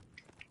there.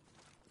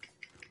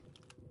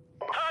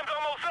 Time's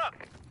almost up.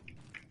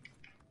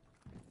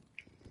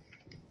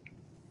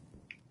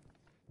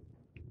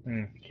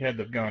 He had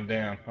to have gone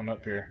down. I'm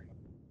up here.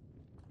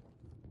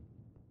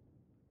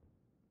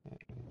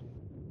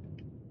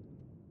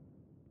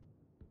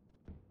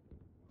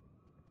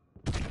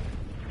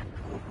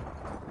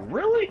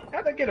 Really?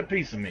 How'd they get a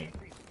piece of me?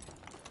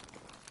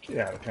 Get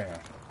out of town.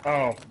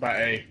 Oh, by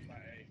A.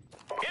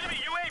 Enemy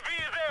UAV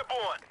is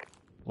airborne.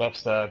 Left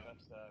side.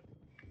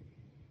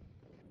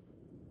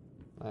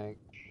 Like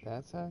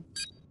that side?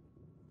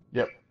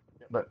 Yep.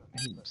 But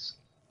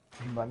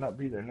he might not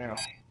be there now.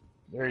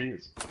 There he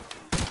is.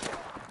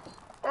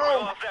 We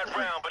lost that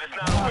round, but it's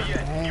not over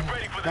yet. Man. Get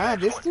ready for the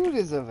God, next this one. dude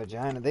is a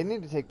vagina. They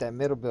need to take that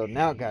middle building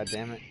out, god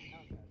damn it.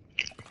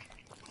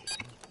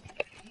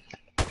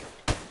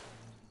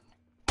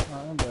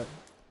 Alright, I'm back.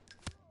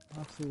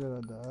 I see that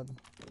I died.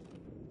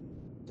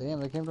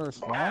 Damn, they came to our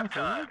spawn for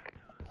Halftime.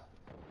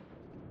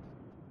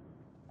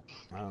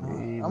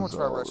 I'm gonna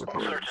try rushing. Search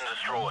and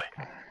destroy.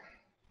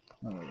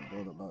 I'm gonna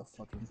build up my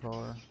fucking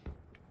car.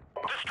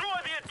 Destroy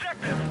the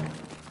objective.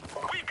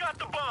 We got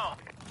the bomb.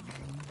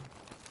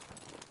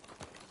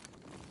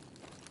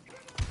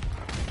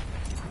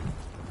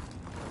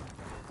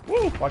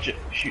 Woo! Watch it.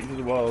 Shooting through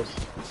the walls.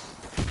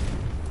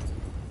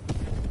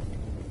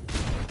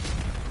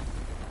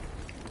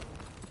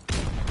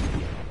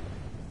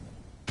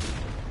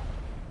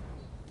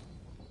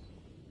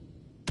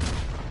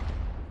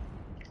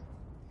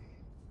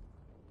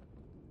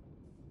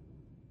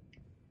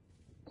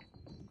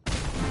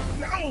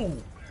 No!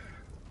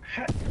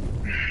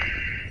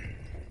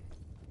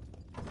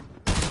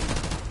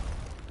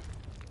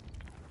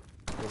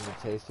 Give him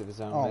a taste of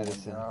his own Oh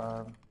medicine. my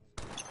god.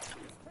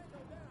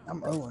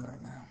 I'm Owen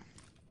right now.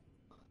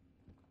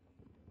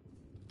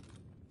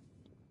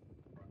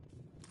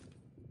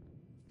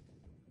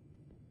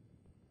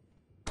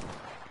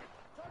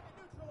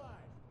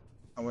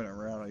 I went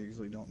around I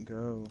usually don't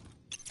go.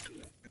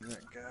 And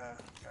that guy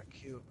got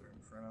killed right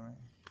in front of me.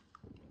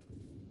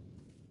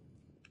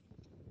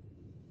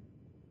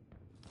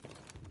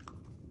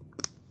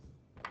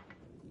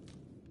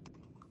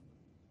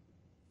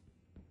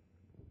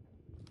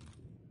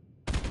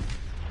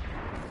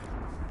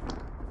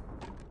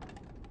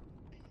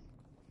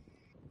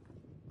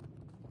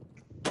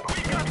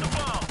 We got the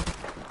bomb.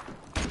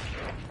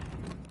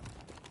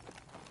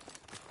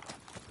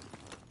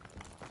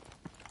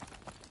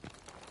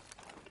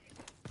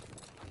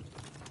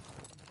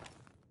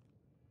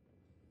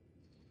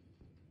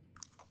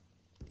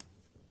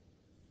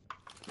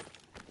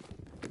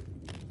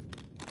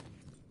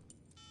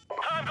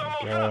 Time's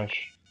almost up. Gosh.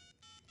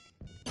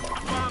 The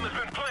bomb has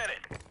been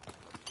planted.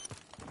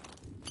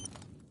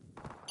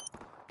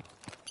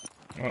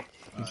 Oh,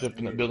 he's up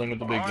in that building with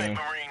the big All right,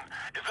 gun. Marine.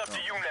 It's up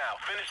to you now.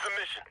 Finish the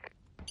mission.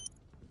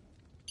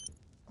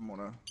 I'm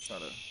gonna try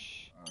to.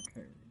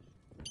 Okay.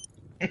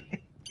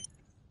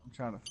 I'm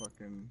trying to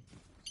fucking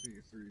see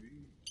a 3D.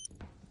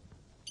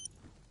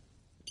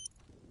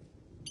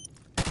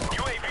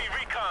 UAV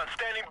recon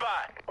standing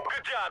by.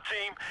 Good job,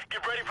 team.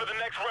 Get ready for the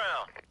next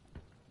round.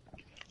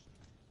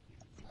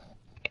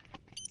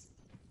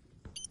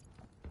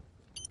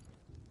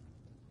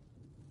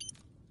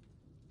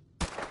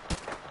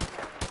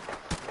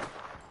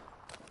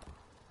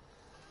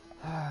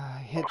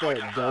 Hit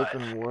that dope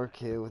and war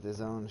kid with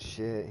his own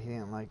shit. He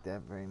didn't like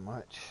that very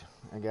much.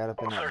 I got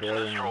up in that Search and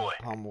building and destroy.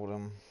 pummeled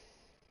him.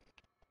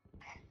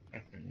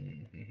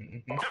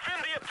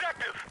 Defend the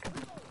objective.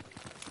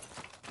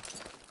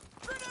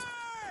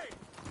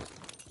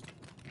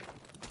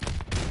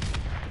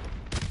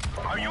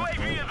 Our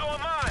UAV is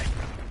online.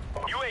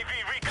 UAV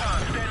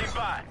recon standing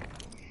by.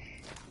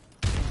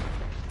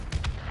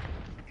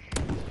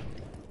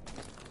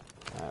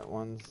 Alright,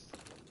 one's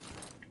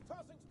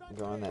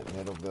going that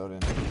middle building,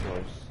 of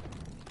course.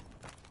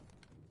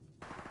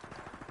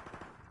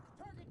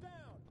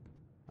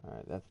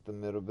 Alright, that's the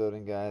middle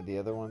building guy. The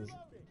other one's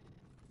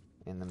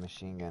in the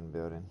machine gun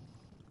building.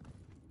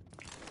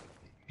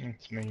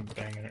 It's me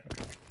banging it.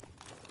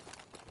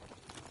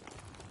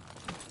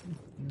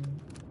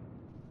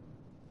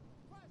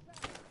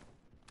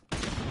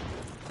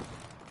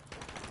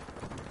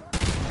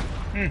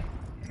 I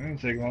didn't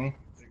take long.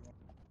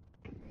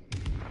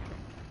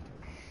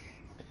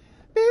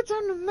 Bitch,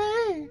 I'm the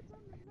man!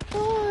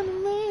 Oh, I'm the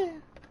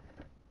man!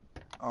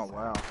 Oh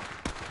wow.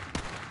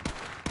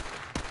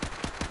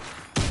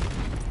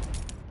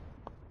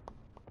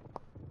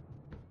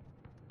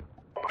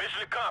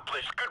 Mission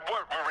accomplished. Good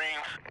work,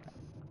 Marines.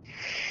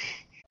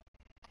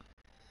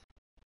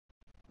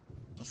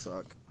 I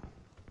suck.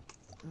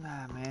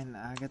 Nah, man,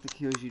 I got the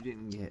kills you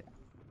didn't get.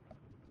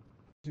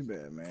 Too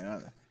bad,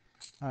 man.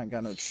 I ain't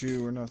got no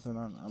chew or nothing.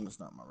 I'm just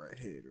not in my right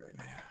head right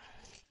now.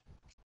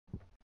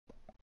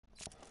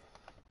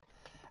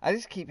 I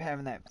just keep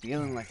having that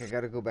feeling like I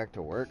gotta go back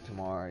to work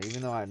tomorrow,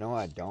 even though I know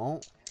I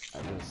don't.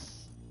 I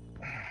just...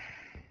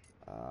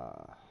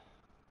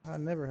 I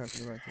never have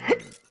to go back to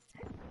work.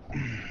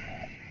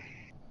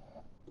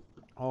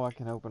 Oh, I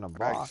can open a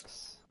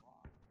box.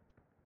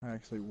 I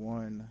actually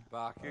won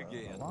Back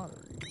again. the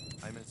lottery.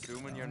 I'm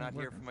assuming you're not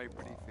here for my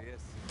pretty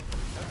face.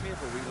 Let me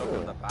have a wee look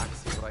on the back,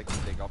 see what I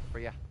can dig up for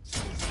you.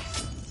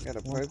 Got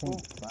a purple?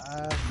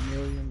 $1.5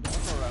 million.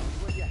 Come around,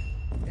 will ya?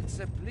 It's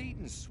a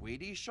bleeding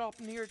sweetie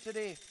shopping here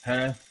today.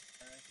 Huh?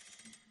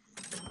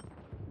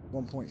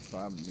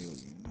 1.5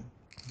 million.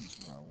 That's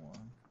what I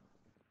won.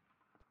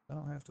 I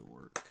don't have to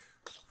work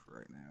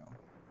right now.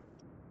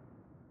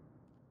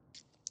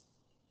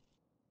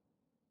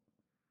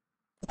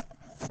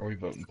 Are we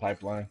voting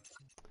pipeline?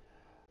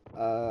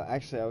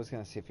 Actually, I was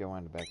gonna see if you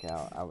wanted to back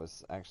out. I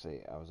was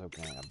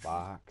opening a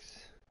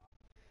box.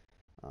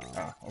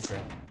 Ah,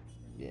 okay.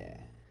 Yeah.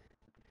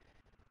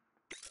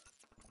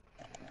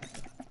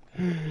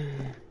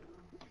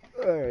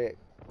 Alright.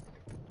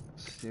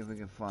 See if we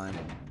can find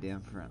a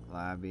different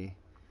lobby.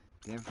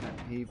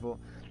 Different people.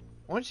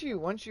 Once you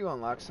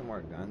unlock some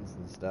more guns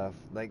and stuff,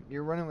 like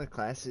you're running with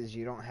classes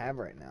you don't have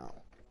right now.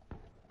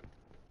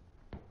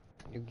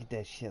 You'll get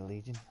that shit,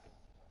 Legion.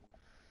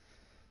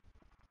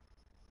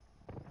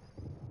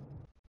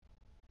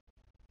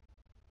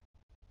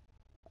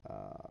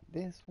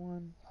 This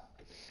one.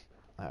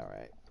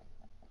 Alright.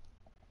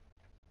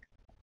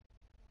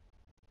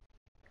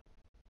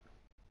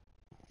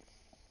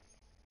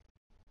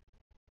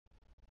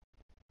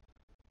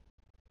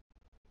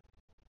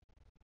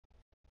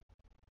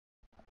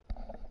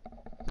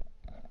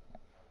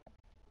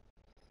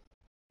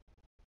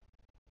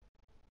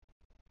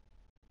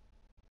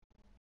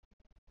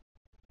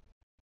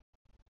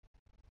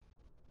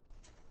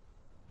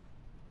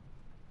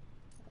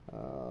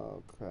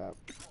 Oh crap.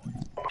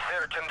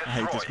 Search and I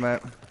hate this destroy.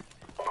 map.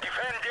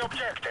 Defend the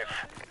objective.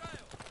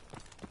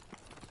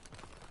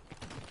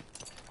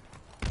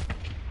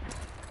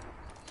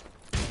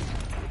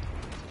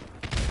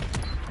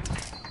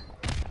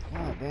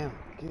 God damn.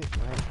 Get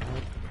wrecked,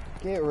 nerd.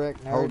 Get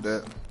wrecked, nerd. Hold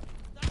that.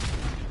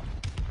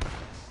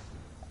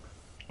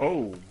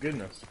 Oh,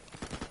 goodness.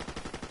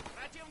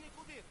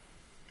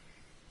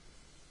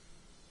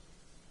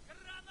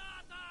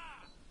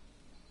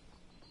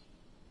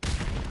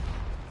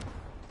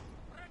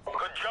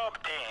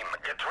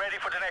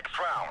 next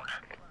round.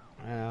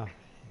 Yeah.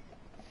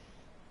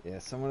 Yeah,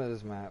 some of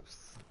those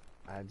maps,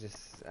 I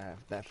just,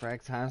 that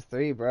frag times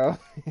 3, bro.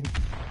 It's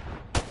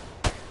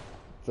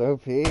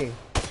OP.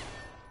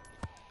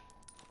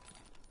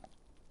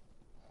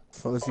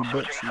 Fuzzy Switching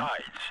buttsy.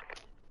 sides.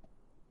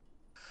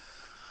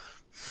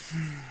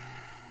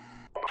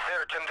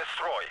 Search and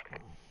destroy.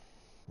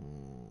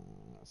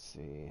 Let's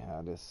see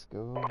how this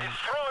goes.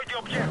 Destroy the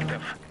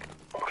objective.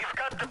 We've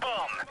got the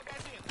bomb.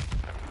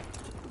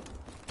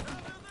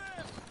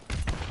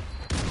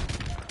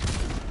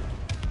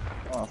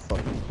 Oh,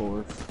 fucking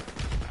course.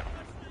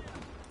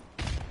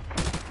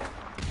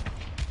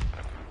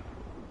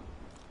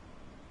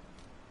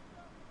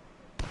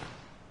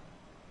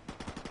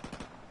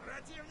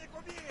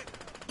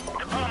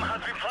 The bomb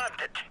has been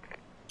planted.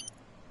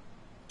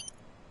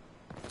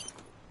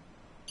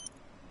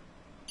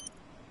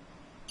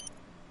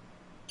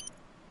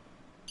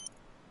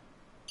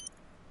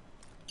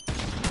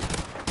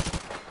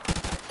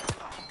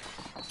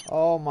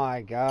 Oh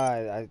my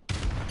god,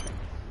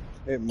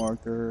 Hit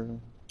marker.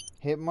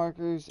 hit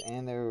markers,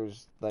 and there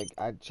was, like,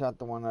 I shot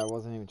the one that I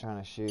wasn't even trying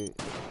to shoot.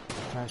 I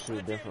was trying to shoot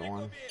a different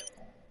one.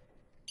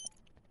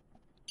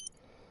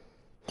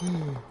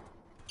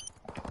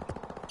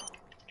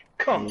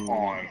 Come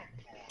on.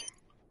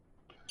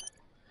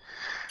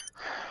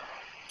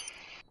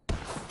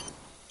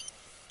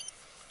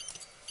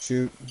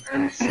 Shoot.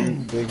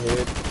 Shoot. Big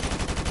head.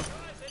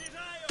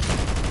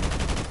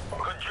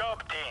 Good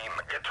job, team.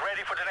 Get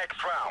ready for the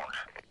next round.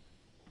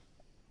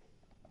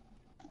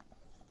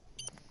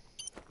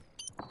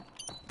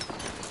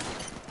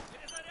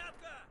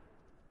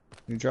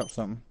 You dropped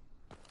something.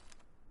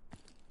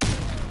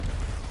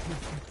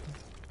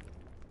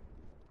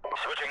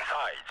 Switching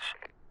sides.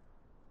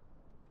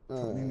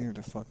 Put me near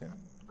the fucking.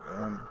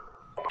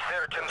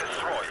 Search and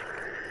destroy.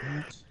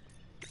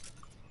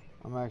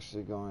 I'm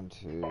actually going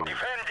to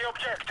Defend the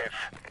objective.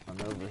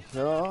 run over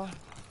here.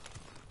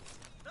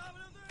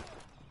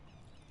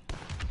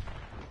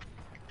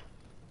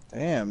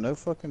 Damn, no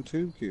fucking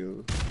 2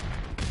 kills.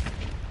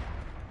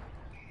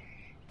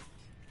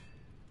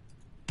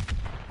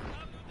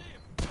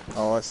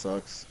 Oh, that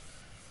sucks.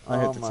 I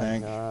hit the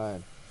tank. Oh my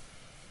god.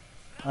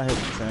 I hit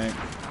the tank.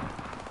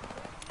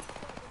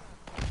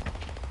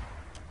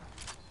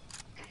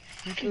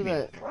 Who threw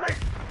that?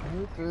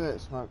 Who threw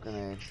that smoke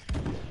grenade?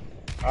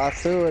 I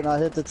threw it and I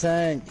hit the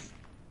tank.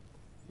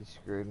 You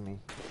screwed me.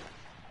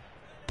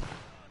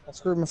 I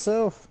screwed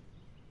myself.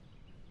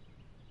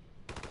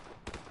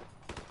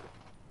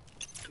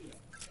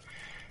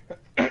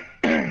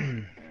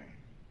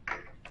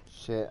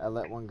 Shit, I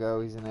let one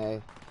go. He's an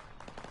A.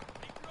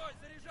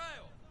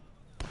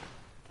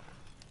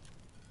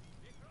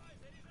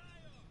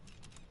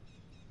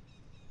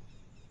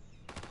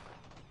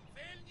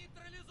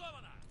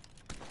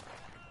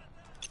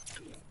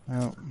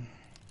 Oh.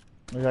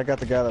 Maybe I got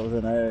the guy that was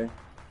in A.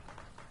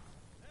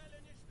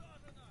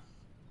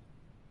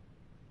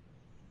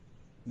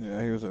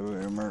 Yeah, he was over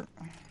there, Merc.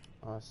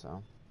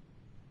 Awesome.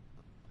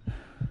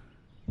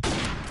 Good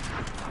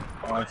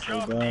Nicely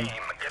job, done. team.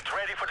 Get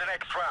ready for the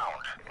next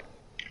round.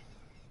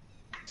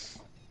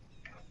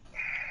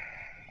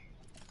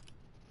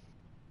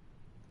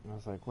 I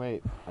was like,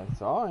 wait, I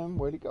saw him.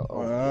 Where'd he go?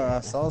 Oh,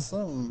 I saw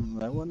something.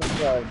 That wasn't a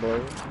guy,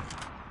 boy.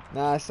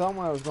 Nah, I saw him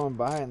when I was going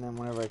by, and then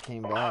whenever I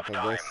came back,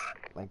 I guess,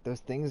 like, those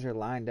things are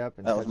lined up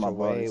in That was such my a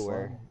way buddy's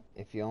where phone.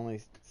 if you only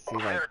see,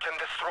 like, Search and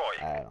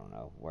destroy. I don't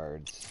know,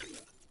 words.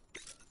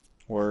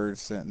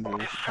 Words, sentences,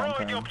 Destroy the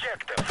compound.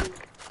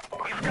 objective.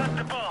 We've got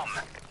the bomb.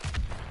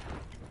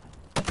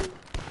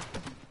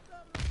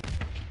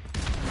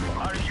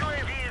 Our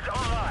UAV is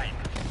online.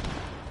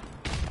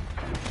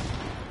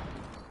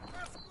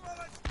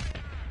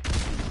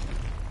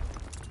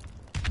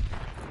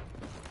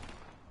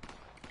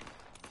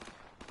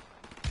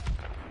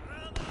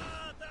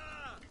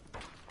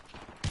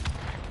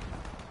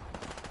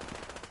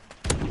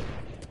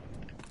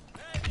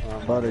 Oh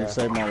my Buddy God.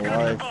 saved my We've got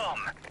the life. bomb.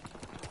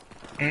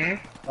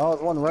 Oh,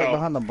 there's one right Oh.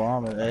 behind the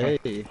bomb at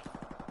A.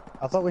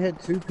 I thought we had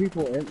 2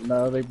 people in.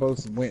 No, they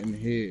both went and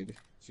hid.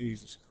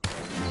 Jesus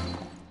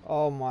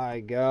Oh my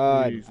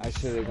God. Jesus I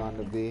should have gone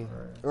to B.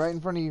 Christ. Right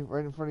in front of you,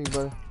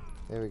 buddy.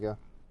 There we go.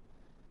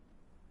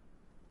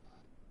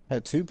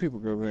 Had 2 people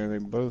go over there. They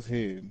both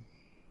hid.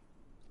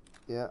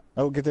 Yeah.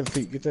 Oh, get that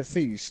feet,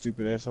 you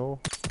stupid asshole.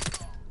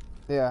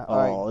 Yeah, Oh,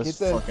 alright. this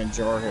Get the fucking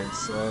jarhead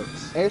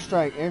sucks.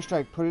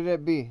 airstrike. Put it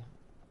at B.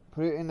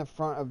 Put it in the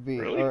front of B.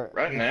 Really? Or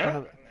Right in now? front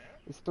of,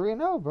 it's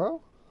 3-0,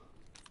 bro.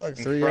 Like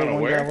In 3 front of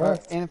one where? guy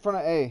left. In front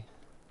of A.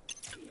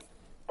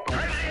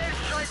 Friendly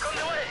airstrike on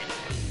the way.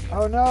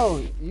 Oh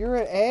no, you're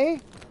at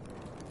A?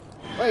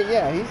 Wait,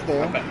 yeah, he's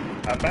there.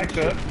 I backed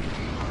up.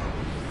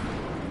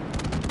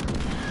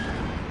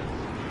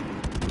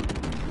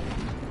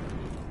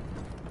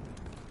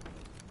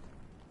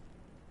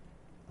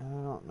 I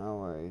don't know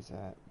where he's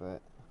at,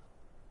 but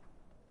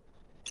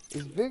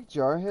is Big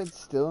Jarhead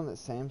still in the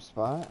same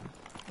spot?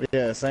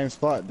 Yeah, same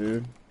spot,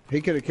 dude.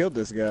 He could have killed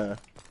this guy.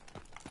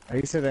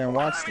 He sat there and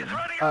watched him. Enemy's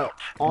running Uh, out.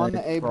 on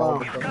the A bomb.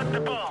 We've got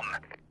the bomb.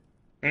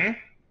 Hmm?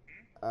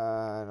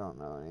 I don't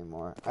know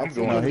anymore. I'm I'd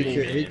say going No, to could he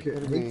B, be. he man. ki-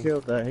 Could he be.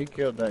 killed that. He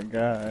killed that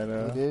guy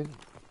at He did?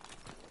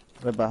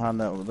 right behind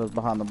that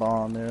behind the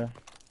bomb. Yeah.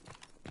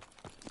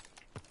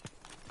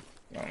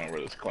 I don't know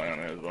where this clown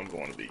is, but I'm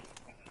going to B.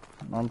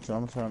 I'm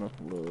trying to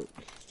look.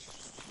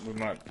 We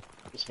might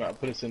just not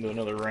put us into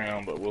another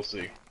round, but we'll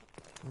see.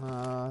 No,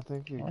 I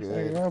think you're I think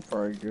good. you're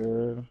probably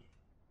good.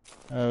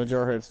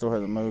 Jarhead still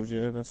hasn't moved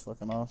yet. That's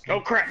fucking awesome. Oh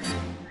crap!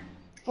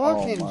 Oh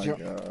Fucking my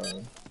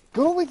god.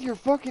 go with your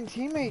fucking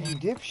teammate, you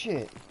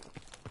dipshit.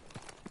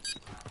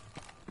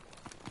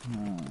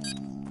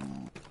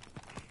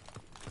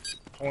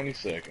 20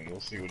 seconds. We'll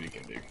see what he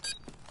can do.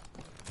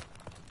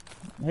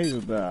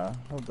 He'll die.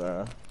 He'll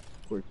die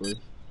quickly.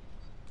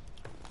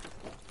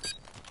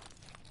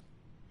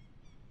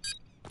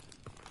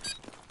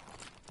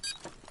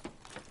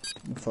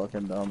 You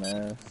fucking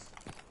dumbass.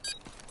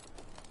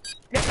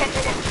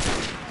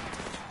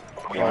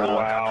 We have won wow.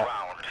 that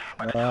round,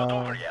 but it's not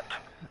over yet.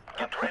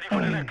 Get ready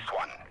for the next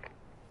one.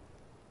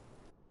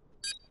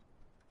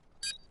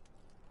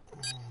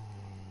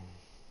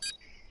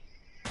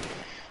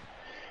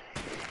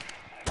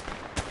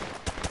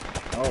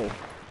 Oh.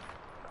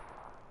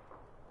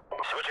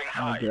 Switching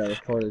I'm gonna sides. get out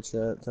of party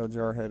chat. Tell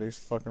Jarhead he's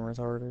fucking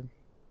retarded.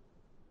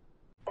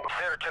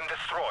 Search and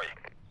destroy.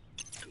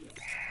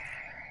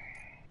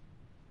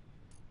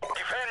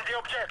 Defend the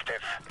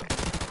objective.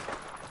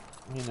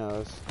 He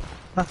knows.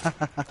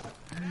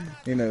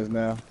 He knows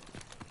now.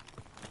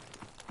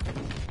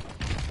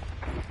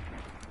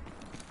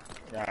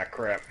 Ah,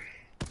 crap.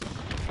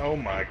 Oh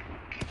my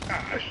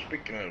gosh,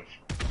 speaking of...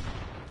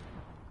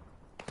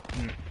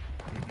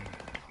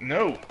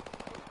 No!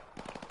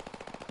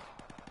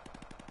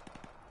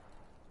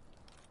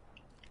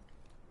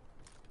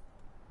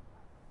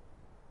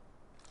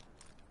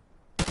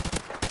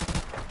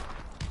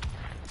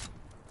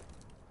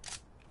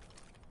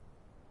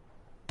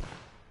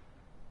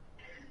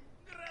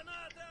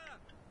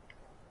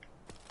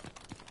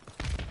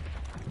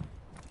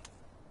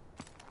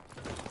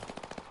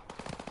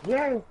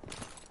 No!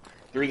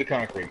 Through the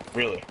concrete,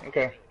 really?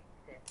 Okay.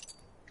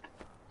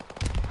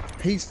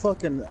 He's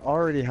fucking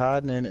already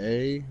hiding in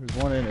A.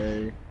 There's one in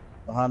A.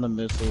 Behind the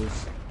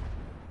missiles.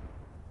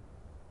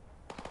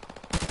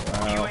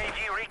 Wow.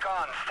 UAV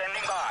recon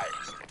standing by.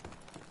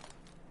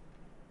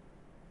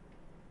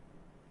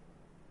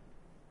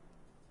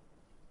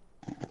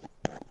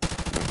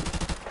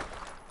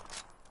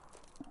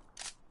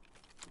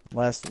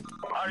 Last,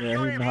 Our yeah, he's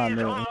UAV behind is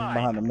the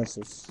online.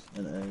 missiles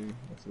in A.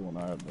 That's the one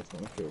that's the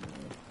one I killed him.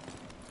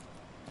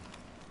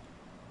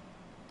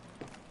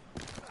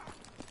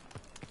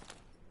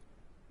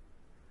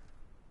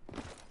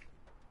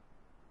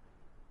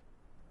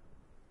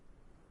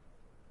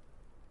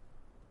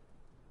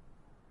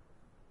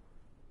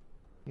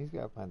 He's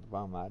got to plant the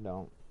bomb. I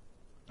don't.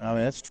 I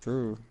mean, that's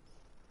true.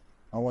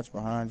 I'll watch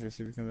behind you,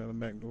 see if he comes out the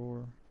back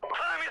door.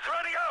 Time is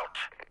running out.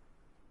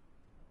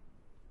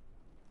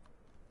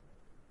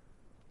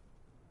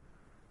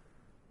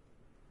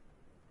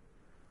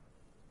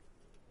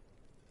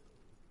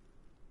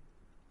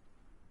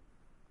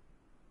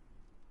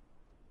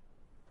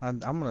 I'm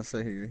gonna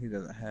say he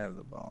doesn't have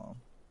the bomb.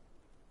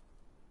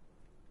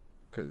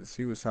 Cause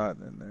he was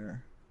hiding in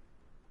there.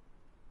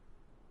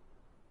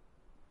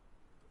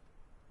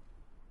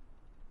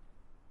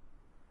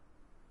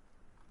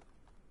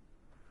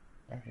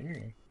 I hear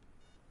you.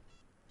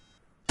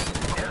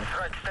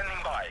 Airstrike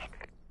standing by.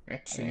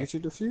 Should get you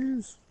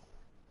defuse.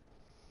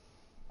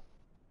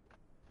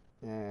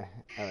 Yeah,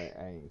 I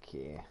didn't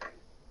care.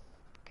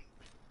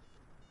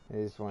 I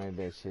just wanted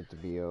that shit to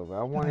be over.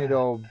 I wanted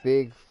old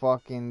big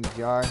fucking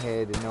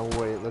Jarhead to know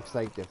what it looks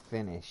like to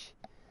finish.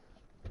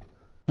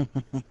 We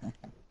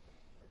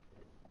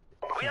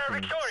are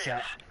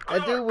victorious.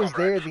 That dude was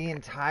there the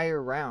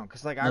entire round.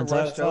 Cause like I The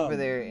entire rushed over time.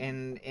 there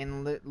and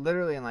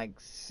literally in like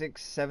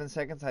 6-7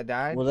 seconds I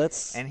died. Well,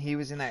 that's And he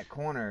was in that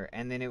corner,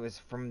 and then it was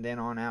from then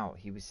on out.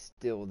 He was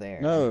still there.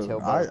 no. until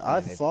both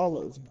I died.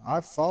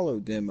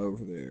 followed them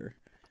over there,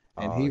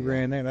 and Oh, he yeah.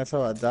 ran there. That's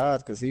how I died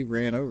because he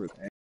ran over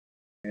there,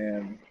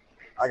 and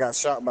I got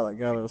shot by that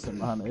guy that was sitting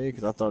behind the A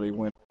because I thought he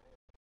went.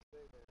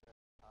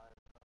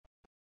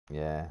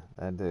 Yeah,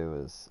 that dude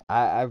was.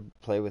 I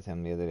played with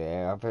him the other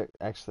day. I've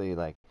actually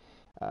like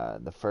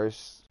the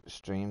first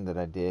stream that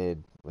I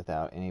did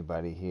without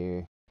anybody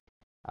here.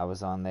 I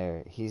was on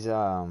there. He's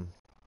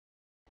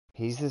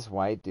this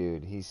white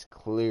dude. He's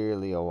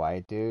clearly a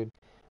white dude,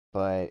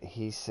 but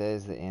he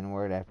says the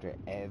N-word after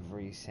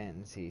every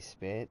sentence he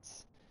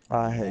spits.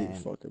 I hate And-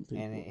 fucking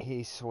people. And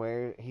he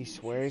swears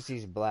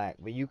he's black,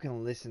 but you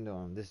can listen to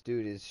him. This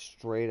dude is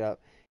straight up.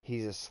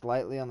 He's a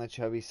slightly on the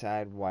chubby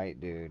side white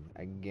dude.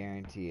 I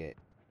guarantee it.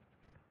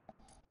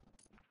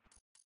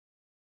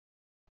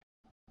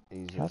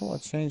 He's How do I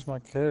just, change my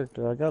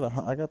character? I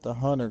got the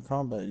hunter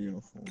combat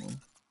uniform.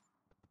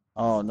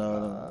 Oh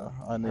no,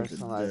 I need to.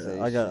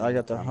 personalization? I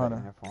got the combat hunter.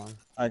 uniform.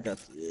 I got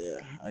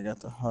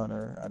the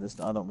hunter. I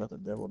don't got the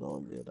devil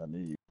dog yet. I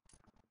need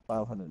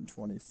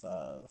 525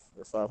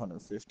 or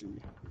 550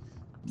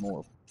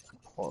 more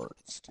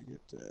parts to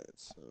get that.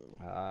 So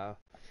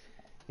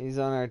He's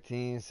on our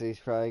team, so he's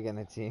probably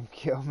gonna team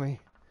kill me.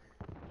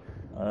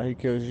 He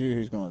kills you,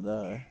 he's gonna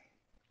die.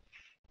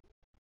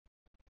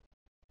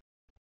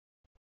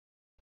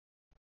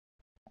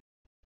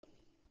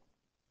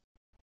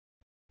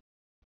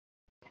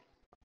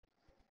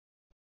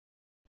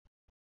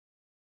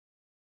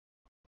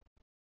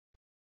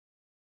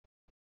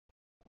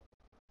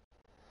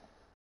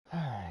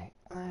 Alright,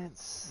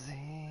 let's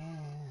see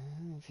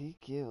if he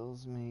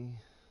kills me.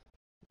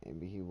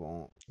 Maybe he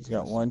won't. He's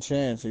got one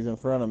chance. He's in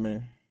front of me.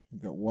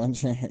 He's got one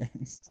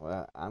chance.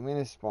 Well, I'm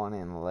gonna spawn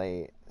in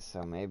late,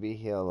 so maybe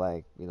he'll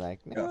like be like,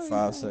 no, Got he's 5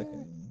 not.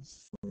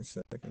 seconds, 4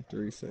 seconds,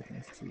 3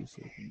 seconds, 2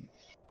 seconds.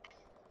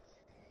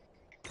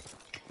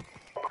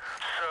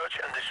 Search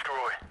and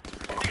destroy.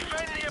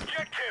 Defend the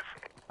objective.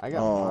 I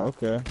got Oh,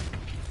 marked. okay.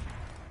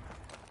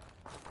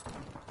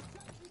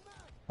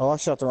 Oh, I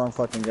shot the wrong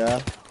fucking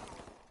guy.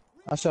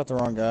 I shot the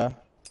wrong guy.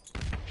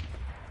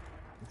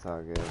 It's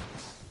all good.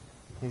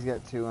 He's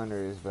got 2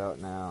 under his belt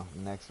now.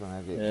 The next one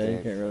I get Yeah, you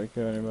kicked. can't really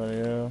kill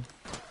anybody else.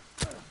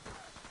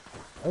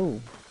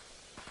 Oh.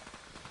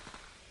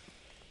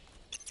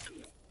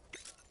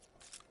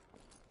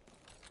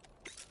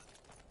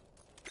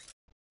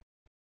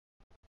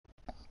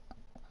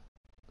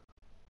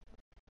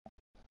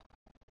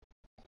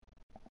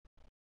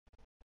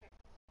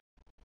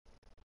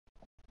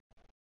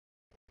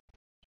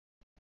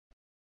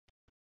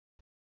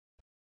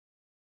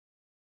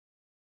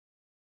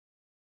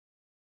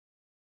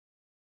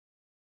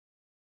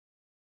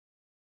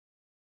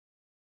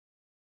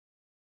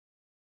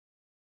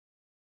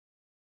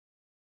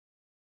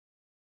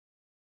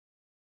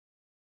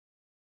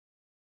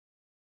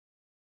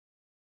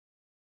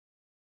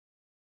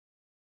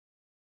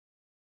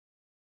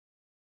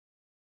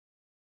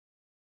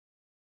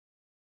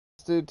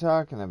 What's this dude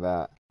talking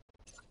about?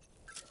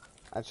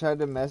 I tried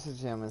to message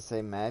him and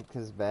say mad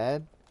 'cause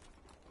bad,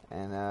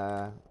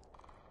 and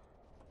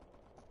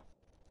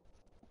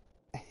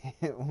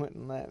it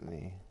wouldn't let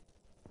me.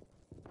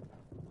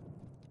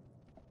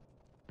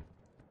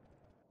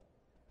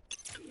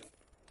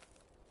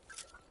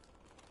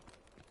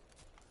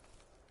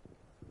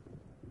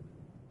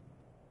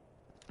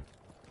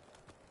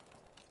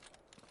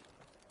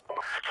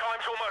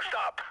 Time's almost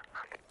up.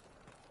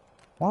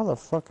 Why the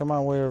fuck am I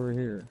way over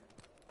here?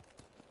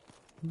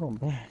 I'm going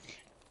back.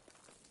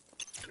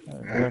 I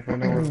don't exactly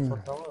know where the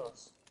fuck I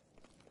was.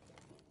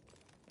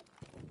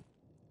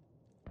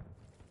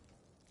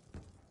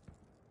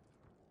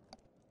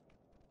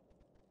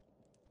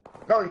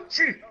 Oh,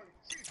 shoot!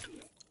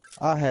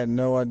 I had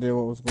no idea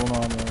what was going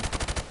on there.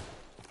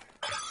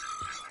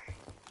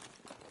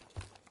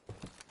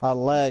 I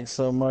lagged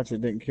so much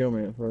it didn't kill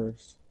me at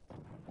first.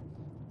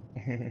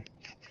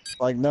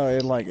 Like no,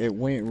 it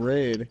went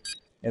red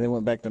and then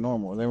went back to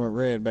normal. Then went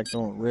red, back to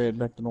normal, red,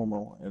 back to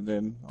normal, and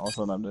then all of a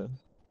sudden I'm dead.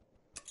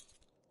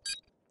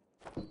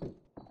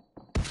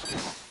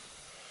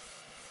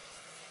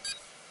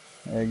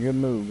 Hey, good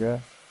move, guy.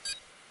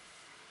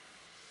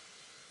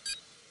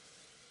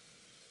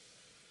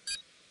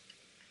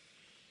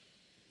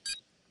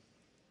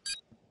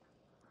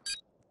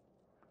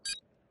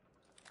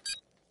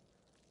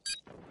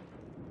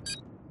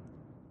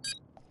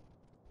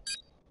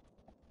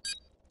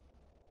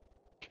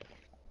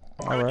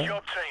 All Good right.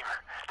 job, team.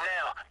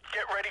 Now,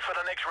 get ready for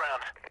the next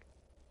round.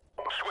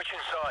 Switching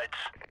sides.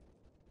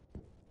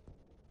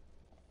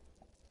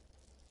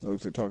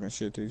 Looks like talking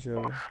shit to each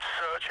other.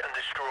 Search and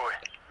destroy.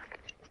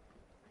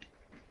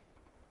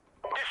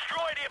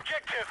 Destroy the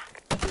objective.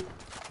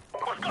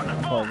 We've got the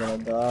I'm probably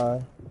bomb. gonna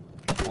die.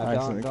 I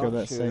accidentally killed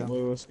that shoot St. him.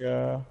 Louis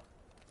guy.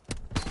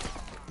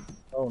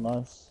 Oh,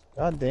 nice.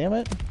 God damn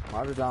it.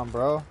 Martyrdom,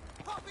 bro.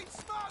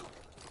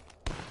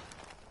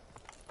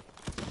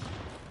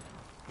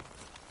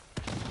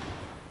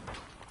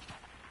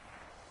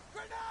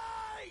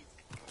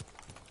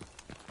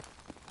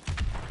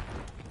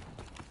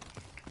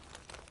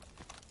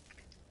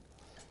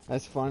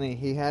 That's funny.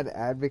 He had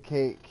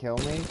Advocate kill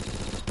me,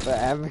 but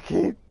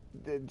Advocate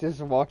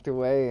just walked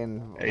away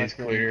and He's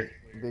fucking clear.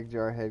 Big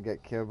Jarhead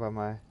got killed by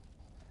my.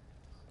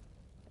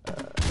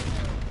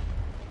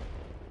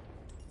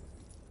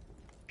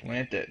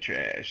 Plant that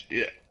trash.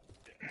 Yeah.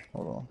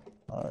 Hold on.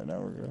 Alright, now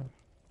we're good.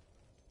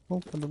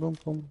 Boom, boom, boom,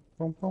 boom,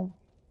 boom, boom.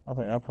 I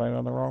think I played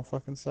on the wrong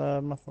fucking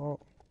side. My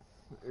fault.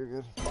 You're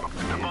good. The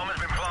bomb has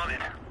been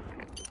planted.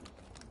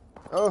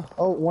 Oh,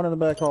 Oh, one in the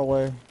back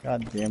hallway.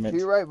 God damn to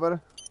your it. right,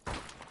 butter.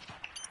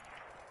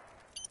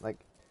 Like,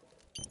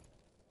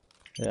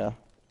 Yeah.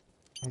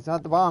 he's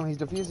not the bomb. He's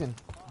defusing.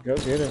 Go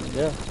get it.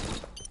 Yeah.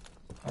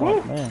 Oh,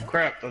 Woo! man.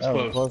 Crap, that's That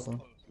was a close. close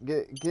one.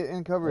 Get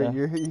in cover. Yeah.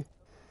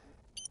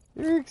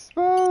 You're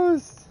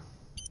exposed.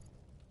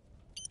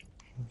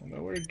 I don't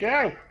know where to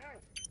go.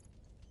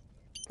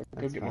 If I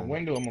go That's get my fine.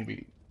 window, I'm gonna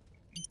be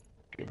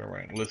giving a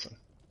ring. Listen.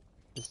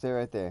 Just stay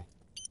right there.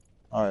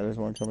 Alright, there's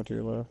one coming to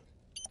your left.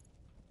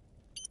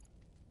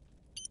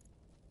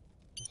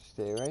 Just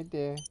stay right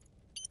there.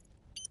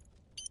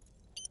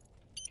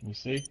 You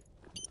see?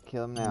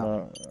 Kill him now.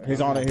 No,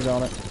 he's on it. He's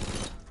on it.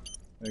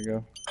 There you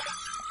go.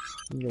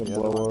 He's gonna The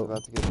other blow one's up.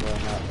 about to get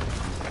blown up.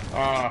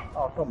 Ah,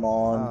 Oh, come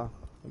on. Oh,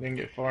 I didn't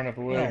get far enough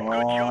away. Come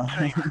Good job,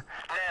 team. on.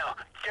 Now,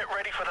 get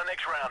ready for the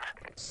next round.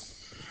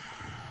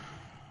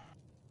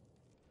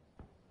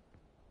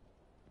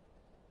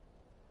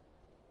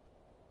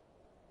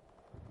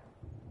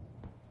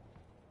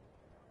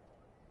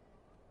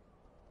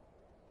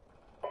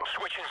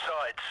 Switching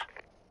sides.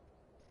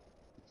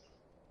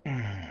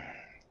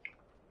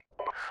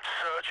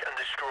 Search and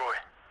destroy.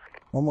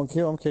 One more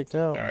kill, I'm kicked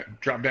out. Alright,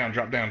 drop down,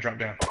 drop down, drop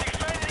down.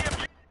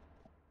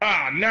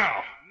 Ah, no!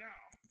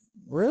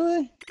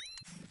 Really?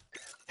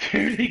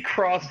 Dude, he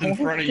crossed in What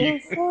front of the you.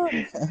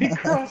 He fuck?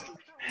 crossed.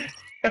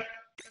 Oh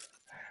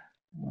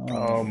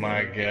Oh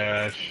my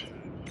gosh.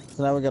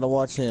 So now we gotta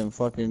watch him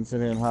fucking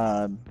sit here and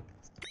hide.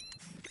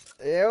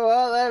 it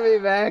won't let me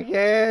back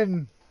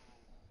in.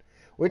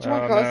 Which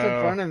one Oh crossed in no.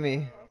 front of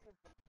me?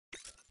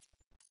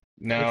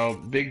 No,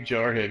 Big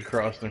Jarhead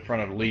crossed in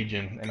front of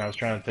Legion, and I was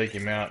trying to take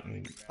him out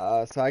and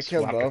So I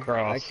killed swapped both. I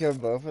across.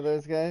 killed both of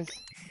those guys.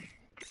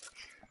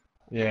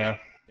 Yeah,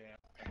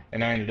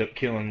 and I ended up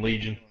killing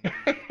Legion.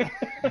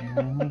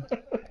 Mhm.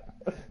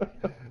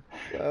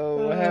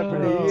 So what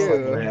happened to Oh,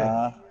 fucking you? man.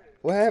 guy.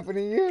 What happened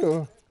to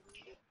you?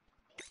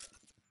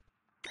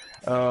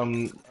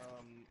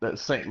 That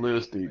St.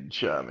 Louis dude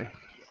shot me.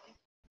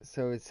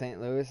 So it's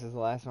St. Louis is the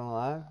last one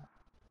alive?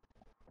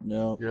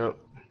 Yep. Yep.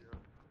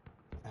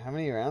 How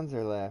many rounds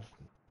are left?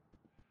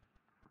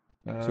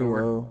 We're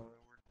 2-0.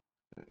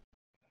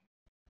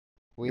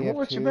 We You won't have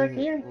let you back two.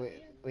 in?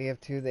 We have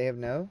two. They have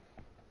no.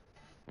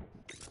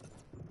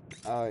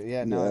 Oh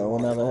yeah, no, Yeah, well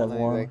now it they won't have let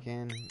me one. back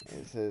in.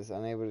 It says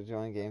unable to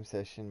join game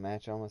session.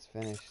 Match almost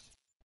finished.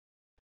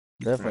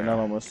 Definitely not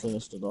Yeah. almost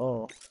finished at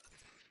all.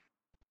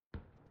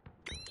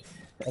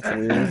 That's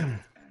weird.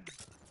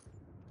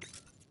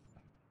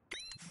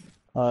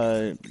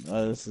 Alright,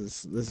 this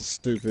is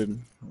stupid.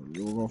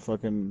 We're gonna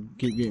fucking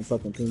keep getting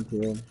fucking team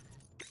killed.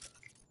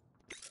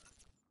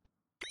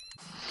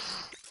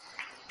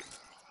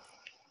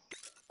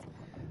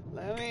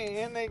 Let me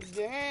in the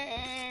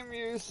game,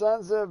 you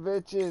sons of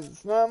bitches.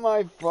 It's not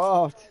my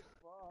fault.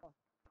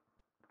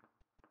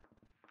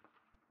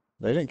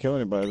 They didn't kill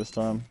anybody this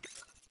time.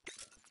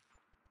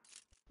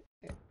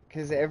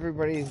 Because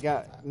everybody's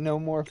got no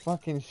more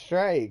fucking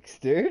strikes,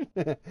 dude.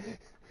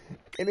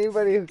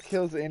 Anybody who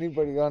kills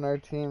anybody on our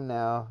team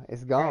now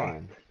is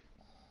gone.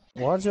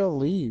 Why'd y'all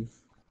leave?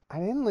 I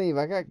didn't leave.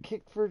 I got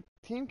kicked for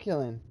team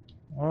killing.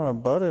 Oh,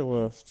 buddy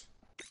left.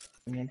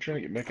 I'm trying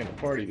to get back in the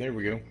party. There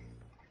we go.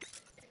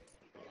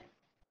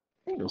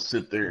 You'll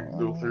sit there and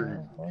go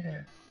through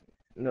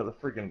another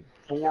freaking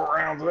 4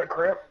 rounds of that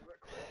crap.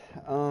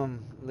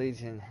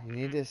 Legion, you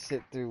need to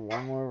sit through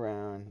one more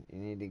round. You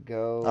need to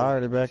go I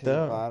already backed to the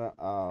out. bottom.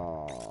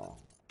 Oh,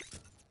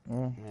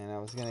 Mm. man, I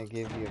was gonna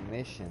give you a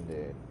mission,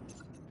 dude.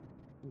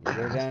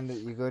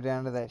 You go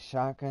down to that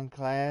shotgun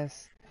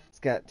class. It's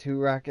got 2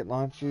 rocket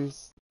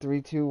launchers.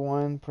 3, 2,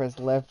 1. Press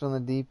left on the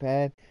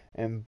D-pad,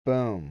 and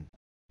boom,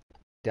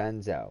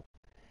 Dunzo.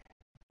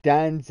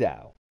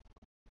 Dunzo.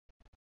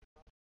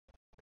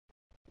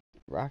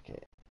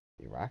 Rocket.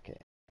 You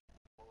rocket.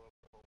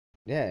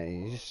 Yeah,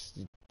 you just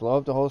blow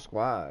up the whole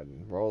squad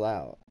and roll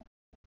out.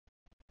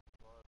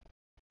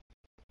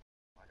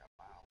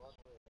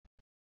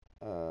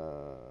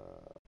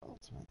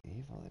 Ultimate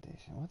Evil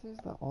Edition. What is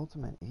the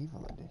Ultimate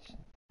Evil Edition?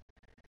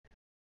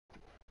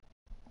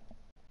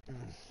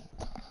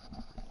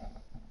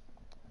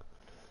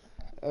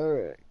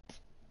 Alright.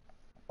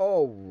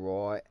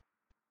 Alright.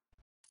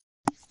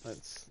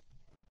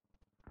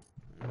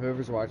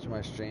 Whoever's watching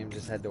my stream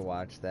just had to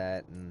watch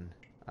that, and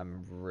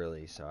I'm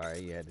really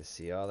sorry you had to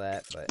see all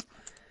that, but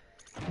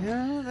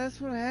yeah, that's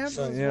what happens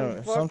So,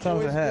 when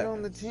sometimes it fuckboys get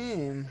on the happens.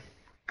 team.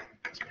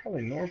 It's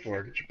probably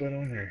Norfolk. Get your butt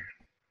on here.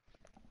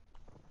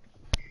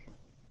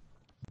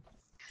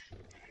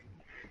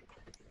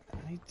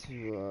 I need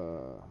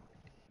to,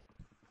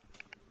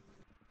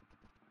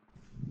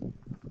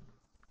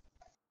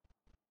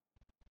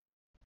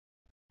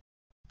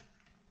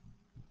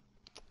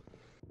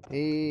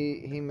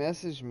 He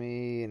messaged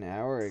me an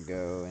hour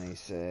ago and he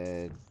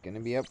said, "Gonna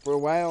be up for a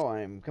while.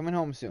 I'm coming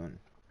home soon."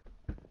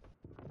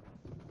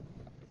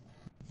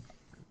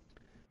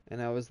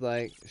 And I was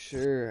like,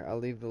 "Sure, I'll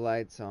leave the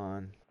lights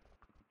on."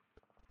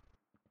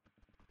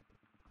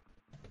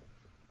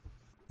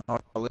 All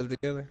live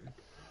together?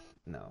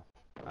 No,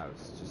 I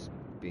was just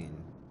being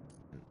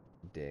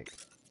a dick.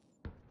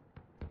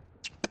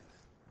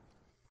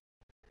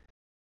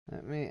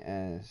 Let me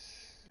ask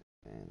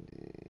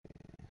Andy.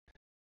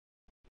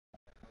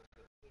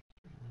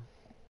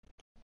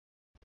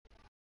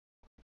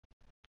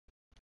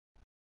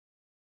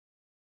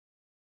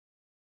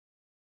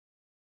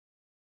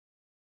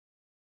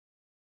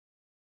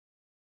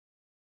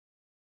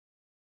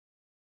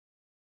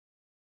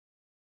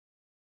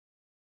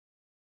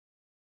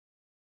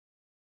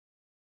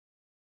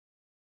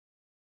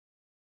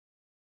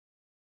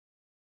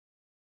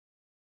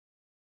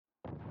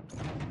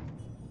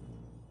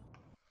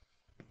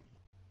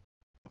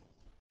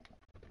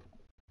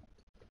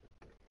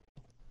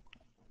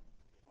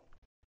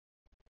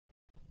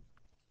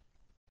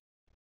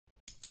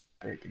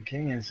 Breaking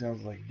can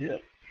sounds like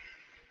dip.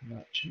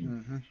 Not cheap.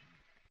 Mm-hmm.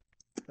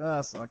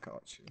 That's I call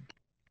it chew.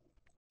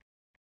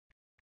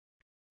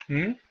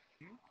 Hmm?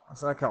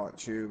 That's I call it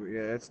chew, but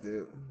yeah, it's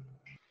dip.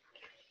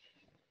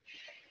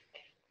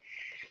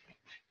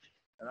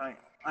 And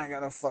I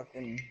got a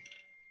fucking.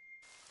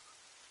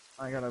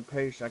 I got a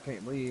patient. I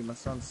can't leave. My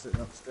son's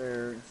sitting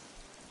upstairs.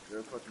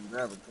 Go fucking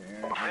grab a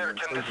can.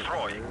 Search and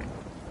destroy.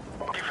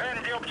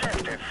 Defend the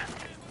objective.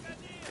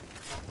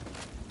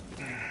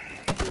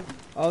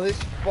 Oh, this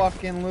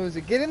fucking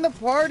loser. Get in the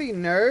party,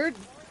 nerd!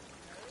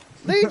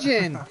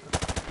 Legion!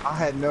 I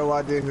had no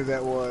idea who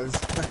that was.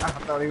 I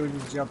thought he was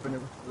just jumping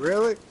in.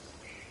 Really?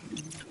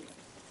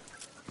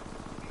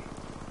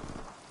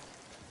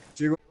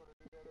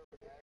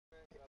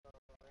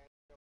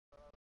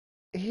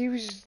 He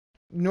was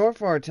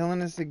Norfar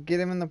telling us to get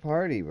him in the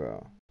party,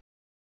 bro.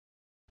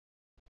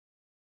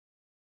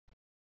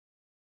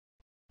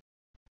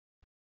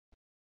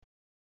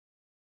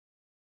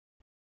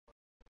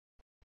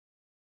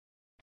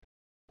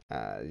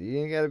 You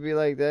ain't gotta be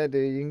like that,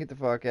 dude. You can get the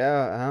fuck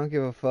out. I don't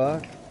give a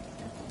fuck.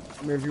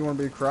 I mean, if you want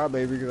to be a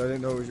crybaby because I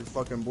didn't know it was your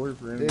fucking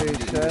boyfriend. Dude,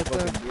 shut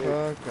the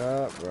fuck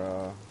up,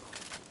 bro.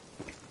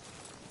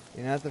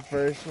 You're not the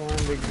first one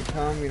to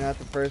come. You're not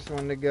the first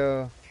one to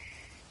go.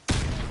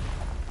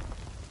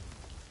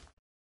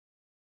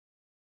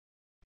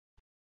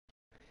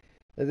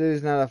 That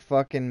dude's not a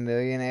fucking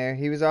millionaire.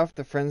 He was off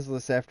the friends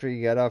list after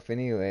he got off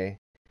anyway.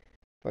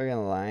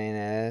 Fucking lying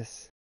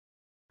ass.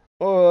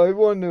 Oh, I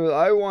won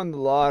the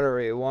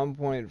lottery,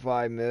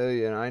 1.5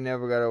 million. I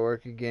never gotta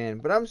work again.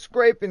 But I'm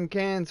scraping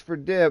cans for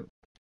dip.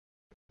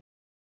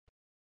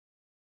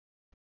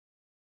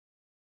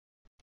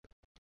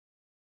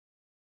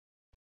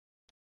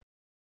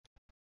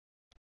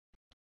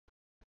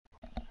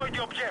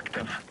 The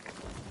objective.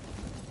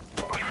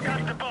 We've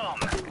got the bomb.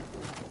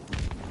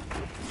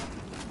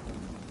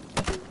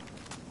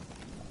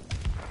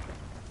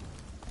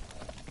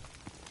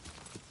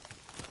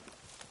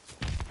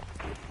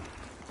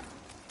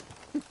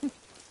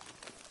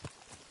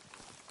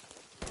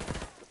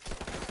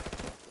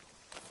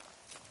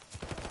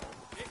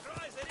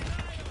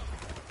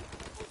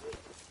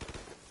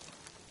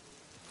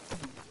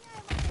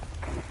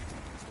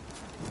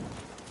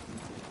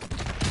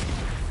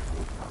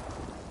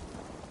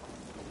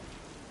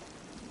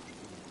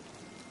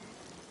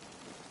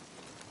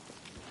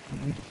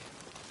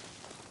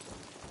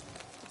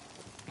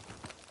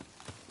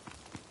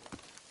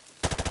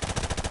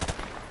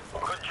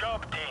 Good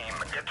job, team.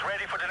 Get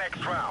ready for the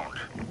next round.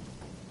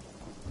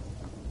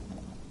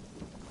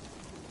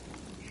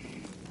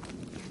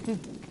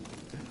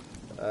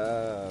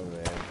 Oh,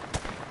 man.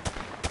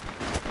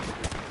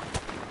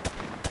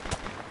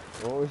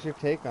 What was your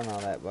take on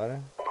all that,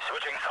 butter?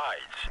 Switching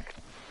sides.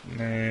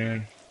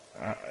 Man,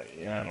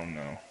 yeah, I don't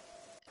know.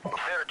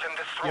 Search and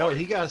destroy. Yo,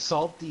 he got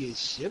salty as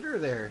shitter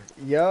there.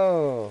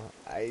 Yo,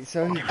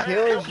 so he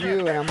kills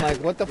you, and I'm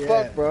like, what the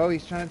fuck, bro?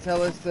 He's trying to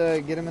tell us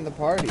to get him in the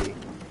party.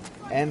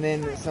 And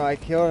then, so I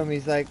killed him.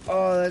 He's like,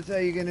 oh, that's how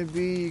you're gonna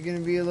be. You're gonna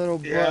be a little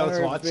Yeah, I was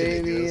butthurt, watching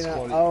it, baby. dude.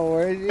 And oh,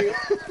 were you?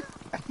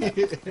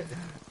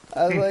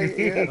 I was like,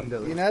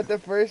 you're not the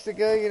first to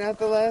go. You're not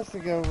the last to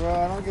go, bro.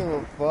 I don't give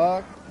a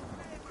fuck.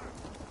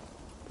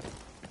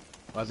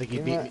 I think he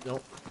beat me.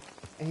 Nope.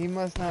 He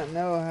must not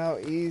know how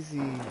easy,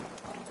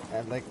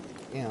 like,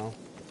 you know.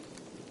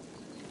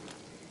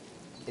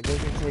 It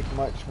doesn't take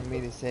much for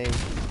me to say,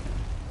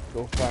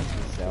 go fuck How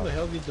yourself. the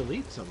hell did you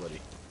delete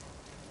somebody?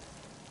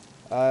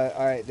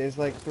 Alright, there's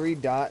like 3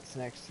 dots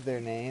next to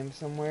their name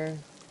somewhere.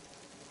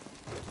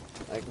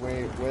 Like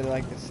where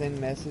like the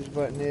send message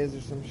button is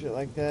or some shit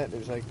like that.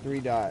 There's like 3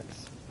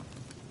 dots.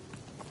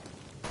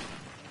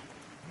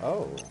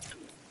 Oh.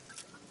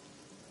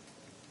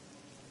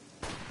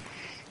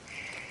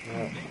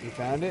 You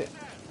found it?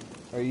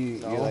 Or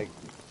you're like,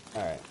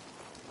 alright.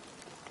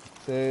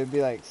 So it'd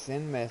be like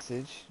send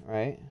message,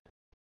 right?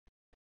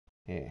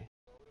 Here.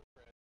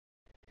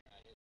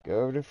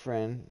 Go over to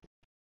friend.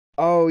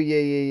 Oh,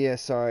 yeah,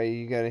 sorry,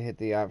 you gotta hit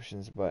the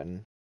options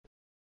button.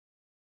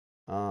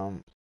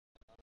 No,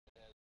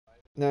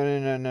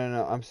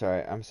 I'm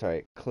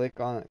sorry. Click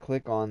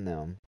on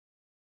them.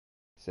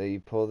 So you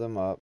pull them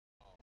up,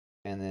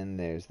 and then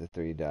there's the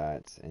 3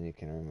 dots, and you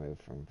can remove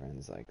from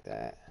friends like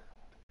that.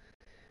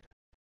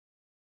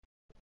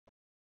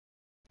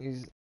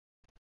 He's...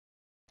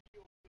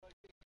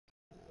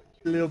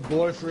 Little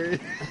boyfriend.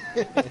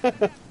 Time is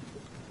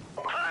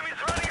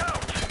running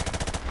out.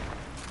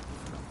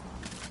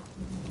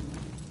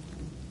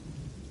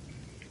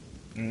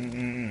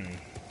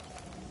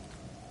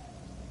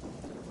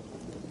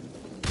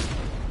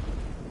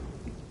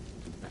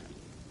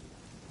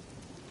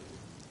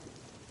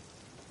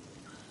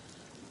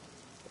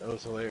 That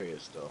was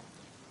hilarious, though.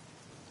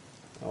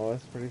 Oh,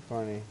 that's pretty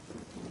funny.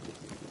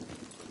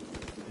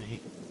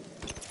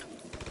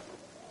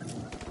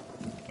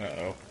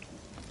 Uh-oh.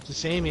 It's a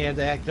shame he had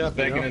to act up.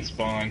 Back in its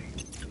spawn.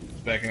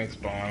 It's back in its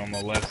spawn on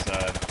the left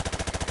side.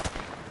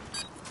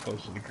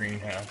 Close to the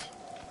greenhouse.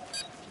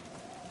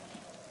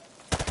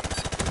 Good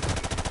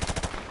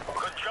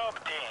job,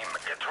 team.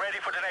 Get ready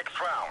for the next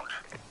round.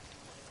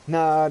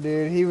 Nah,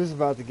 dude, he was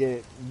about to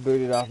get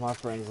booted off my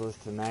friends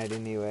list tonight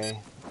anyway.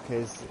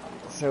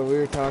 So we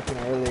were talking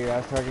earlier, I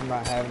was talking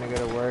about having to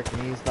go to work,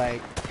 and he's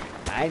like,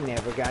 I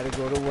never got to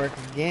go to work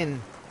again.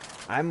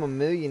 I'm a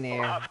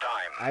millionaire. Half time.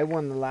 I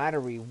won the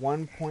lottery,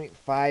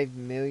 $1.5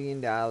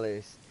 million.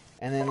 And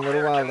then a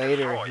little while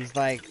later, he's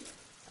like,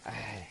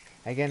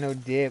 I got no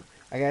dip.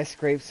 I gotta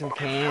scrape some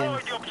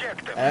cans. Destroy the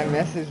objective. And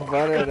I messaged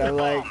Butter, and I'm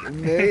like,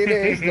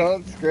 millionaires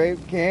don't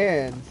scrape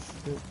cans.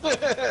 I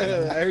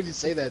heard you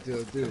say that to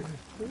him too.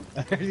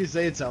 I heard you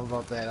saying something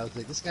about that. I was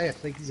like, this guy, I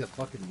think he's a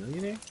fucking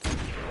millionaire.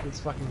 This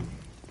fucking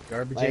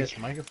garbage ass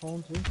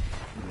microphone too.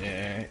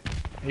 Yeah,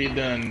 he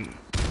done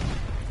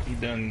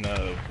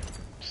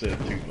said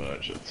too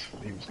much.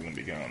 He was gonna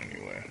be gone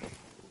anyway.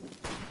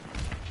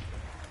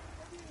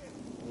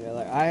 Yeah,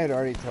 like, I had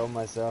already told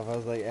myself, I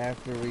was like,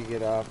 after we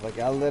get off, like,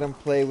 I'll let him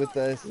play with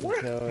us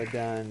until we're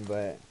done,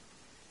 but,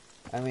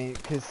 I mean,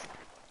 because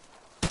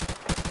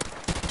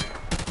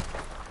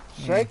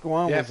strike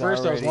one Yeah, was at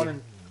first already... I was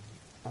wondering,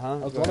 Uh-huh, I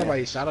was go wondering why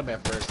ahead. he shot him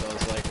at first. I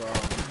was like, well,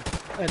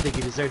 I didn't think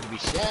he deserved to be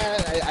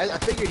shot. I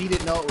figured he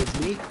didn't know it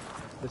was me,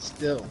 but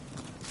still.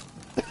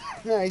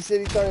 No, he said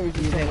he thought it was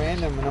just some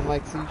random, and I'm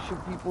like, so you shoot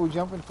people who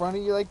jump in front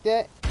of you like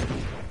that?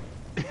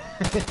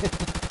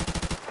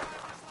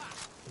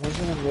 One's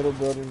in the middle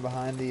building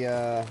behind the,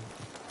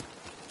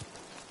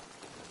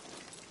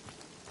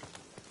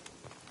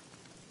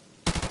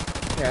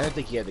 Yeah, I didn't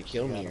think he had to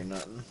kill me or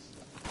nothing.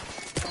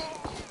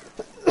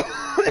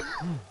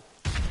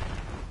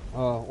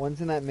 Oh,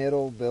 one's in that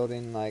middle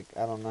building, like,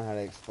 I don't know how to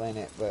explain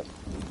it, but...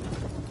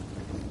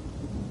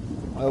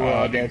 Oh,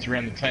 well, Dudes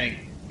around the tank.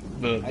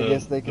 I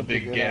guess they The could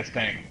big figure it gas out.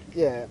 tank.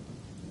 Yeah.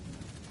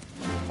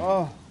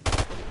 Oh.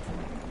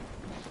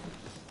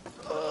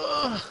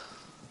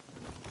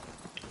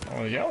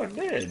 Oh, y'all are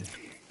dead.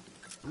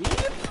 No.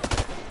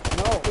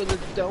 For the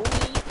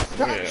donut.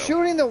 Stop Yeah.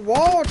 shooting the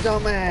wall,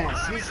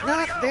 dumbass! He's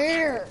not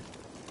there!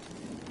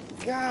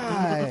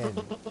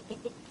 God.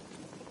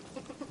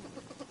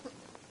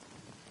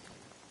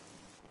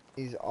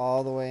 He's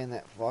all the way in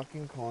that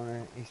fucking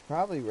corner. He's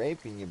probably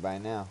raping you by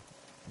now.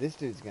 This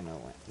dude's gonna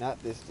win.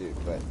 Not this dude,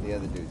 but the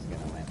other dude's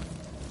gonna win.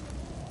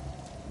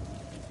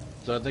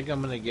 So I think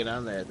I'm gonna get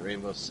on that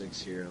Rainbow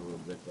Six here in a little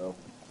bit, though.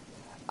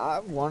 I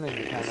wanted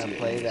to kind of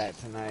play that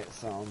tonight,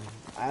 so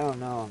I don't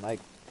know. Like,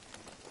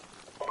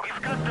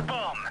 We've got the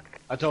bomb.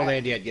 I told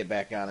Andy I'd get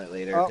back on it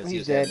later Oh, because he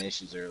he's was having dead.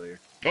 issues earlier.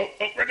 Oh,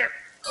 right there.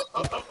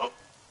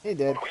 he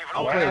did. We've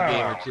I'll lost play a the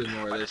game or bomb, two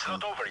more of but this it's one.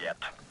 not over yet.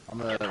 I'm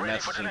gonna Get ready for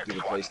message the him through the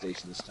next one.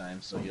 PlayStation this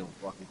time, so he don't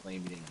fucking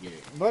claim he didn't get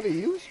it. Buddy,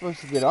 you were supposed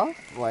to get off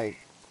like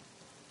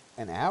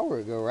an hour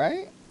ago,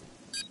 right?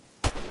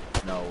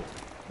 No,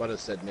 but it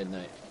said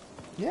midnight.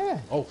 Yeah.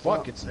 Oh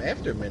fuck, it's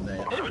after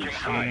midnight. Holy Switching shit.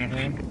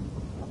 sides.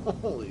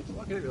 Holy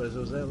fuck, I didn't realize it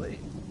was that late.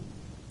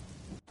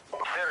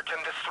 Search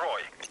and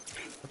destroy.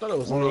 I thought it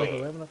was only like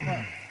 11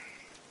 o'clock.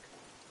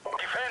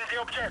 Defend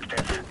the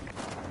objective.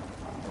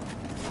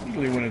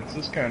 Usually when it's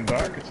this kind of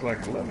dark, it's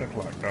like 11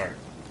 o'clock dark.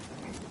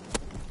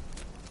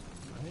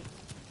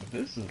 But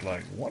this is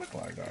like 1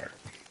 o'clock dark.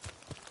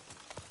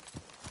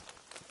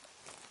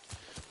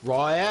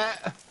 Riot!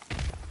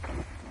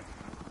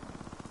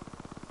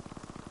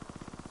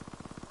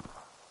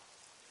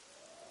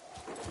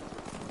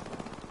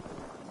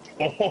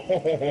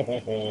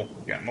 Oh,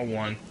 got my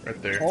one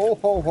right there. Ho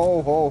ho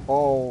ho ho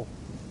ho.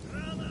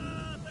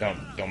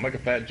 Don't make a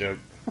fat joke.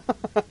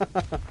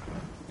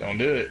 Don't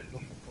do it.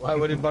 Why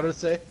would it Butter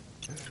say?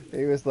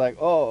 He was like,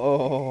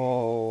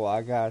 oh,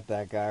 I got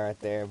that guy right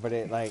there. But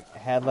it like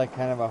had like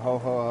kind of a ho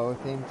ho ho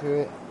theme to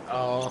it.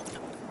 Oh,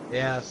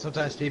 yeah,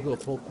 sometimes people will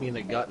poke me in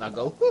the gut and I'll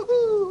go,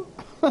 woohoo!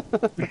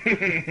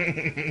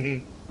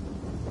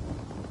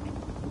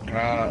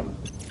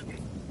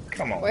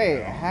 Come on. Wait,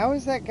 now. how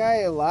is that guy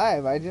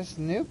alive? I just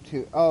nuked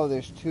two. Oh,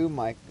 there's two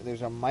Mike.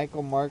 There's a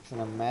Michael Marks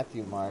and a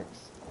Matthew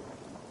Marks.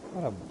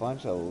 What a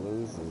bunch of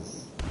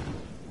losers.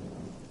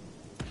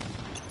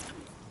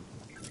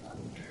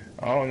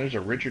 Oh, and there's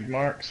a Richard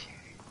Marks.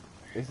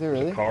 Is there There's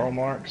really? a Karl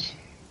Marks.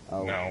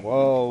 Oh, No.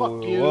 whoa,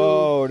 Fuck you.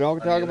 whoa!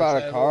 Don't On talk the about other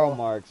a side Karl of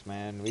the wall. Marx,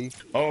 man. We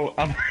Oh,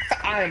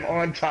 I am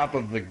on top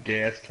of the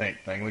gas tank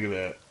thing. Look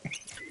at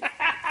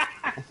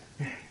that.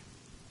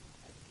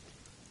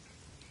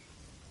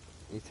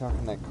 you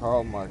talking that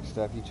Karl Marx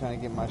stuff? You trying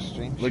to get my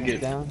stream Look shut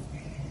at- down?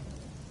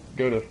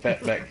 Go to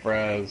Fatback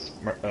Fries,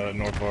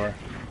 North Bar,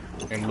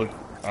 and look.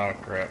 Oh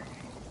crap!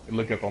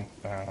 Look up on.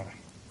 Time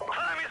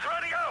is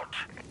running out.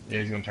 Yeah,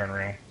 he's gonna turn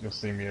around. You'll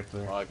see me up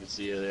there. Oh, I can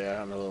see you there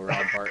on the little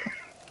round part.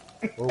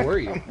 Where were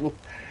you?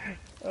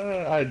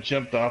 I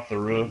jumped off the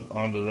roof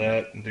onto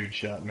that, and dude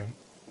shot me.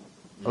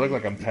 I look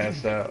like I'm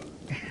passed out.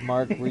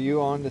 Mark, were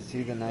you on to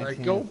see the 19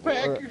 Alright, go and 4,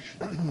 Packers!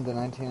 the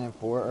 19 and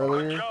 4 Good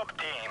earlier? job,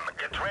 team.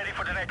 Get ready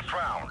for the next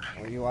round.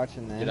 Were you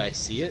watching that? Did I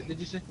see it, did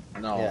you say?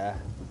 No. Yeah.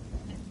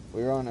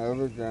 We were on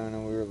Overgrown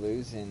and we were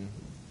losing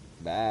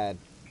bad.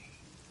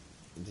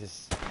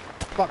 Just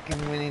fucking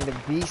went into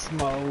beast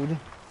mode.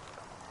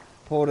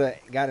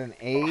 Got an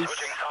ace. Switching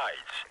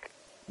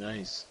sides.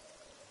 Nice.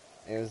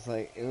 It was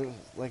like a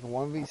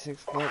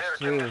 1v6 clutch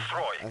American too.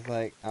 destroyed. I was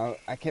like,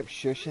 I kept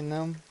shushing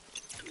them.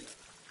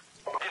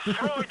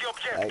 Destroy the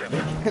Like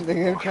objective.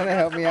 they were trying to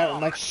help me out.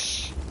 I'm like,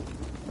 shh.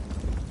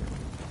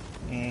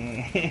 I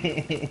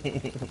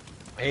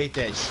hate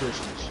that shush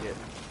and shit.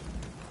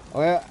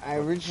 Well, I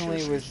Fucking originally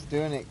shush. was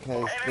doing it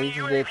because Enemy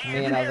Legion did it to UAV me,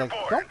 is and I was like,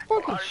 airborne. don't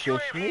fucking Our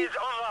shush UAV me. is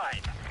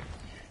online.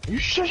 You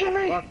shushing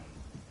me? Fuck.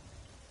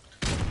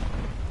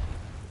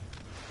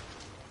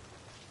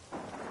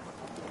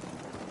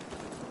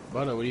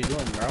 Butter, what are you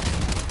doing, bro?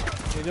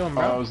 What are you doing,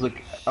 Oh, I bro? was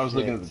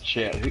looking at the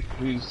chat.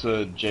 Who's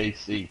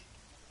JC?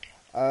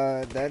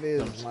 That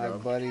is Some my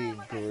scrub. buddy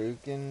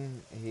Garukin.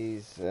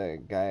 He's a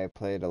guy I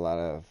played a lot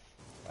of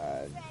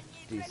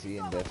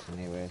DC and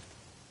Destiny with.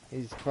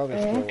 He's probably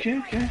Oh, still.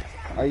 okay.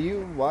 Are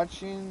you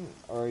watching,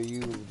 or are you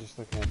just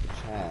looking at the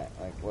chat?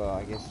 Like, well,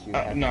 I guess you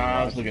have No, to be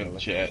I was watching looking to at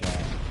look the at the chat.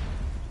 chat.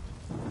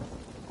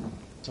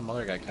 Some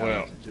other guy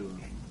Well. commented too.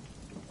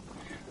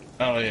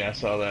 Oh yeah, I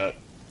saw that.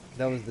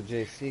 That was the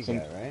JC Some-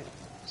 guy, right?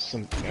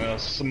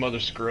 Some other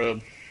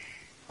scrub.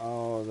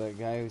 Oh, the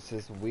guy who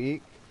says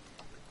weak.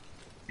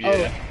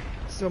 Yeah.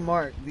 So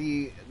Mark,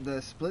 the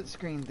split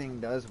screen thing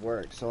does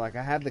work. So like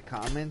I have the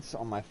comments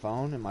on my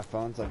phone, and my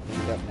phone's like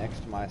linked up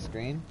next to my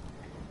screen.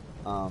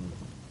 And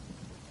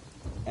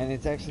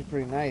it's actually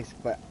pretty nice,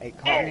 but it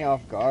caught me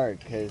off guard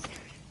because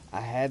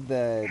I had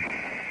the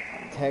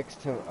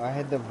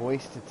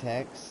voice to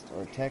text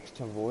or text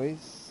to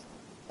voice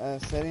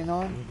setting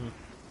on,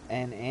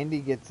 and Andy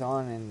gets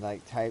on and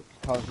like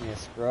calls me a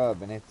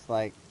scrub, and it's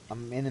like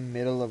I'm in the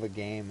middle of a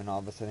game, and all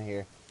of a sudden I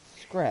hear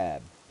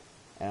scrab.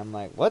 And I'm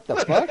like, what the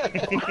fuck?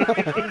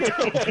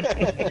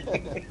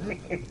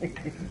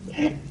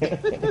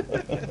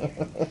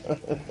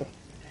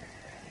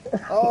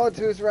 Oh,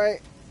 to his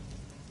right.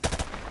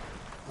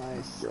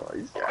 Nice.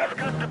 I've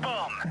got the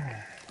bomb.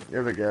 The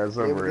other guy's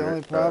Yeah, but over the only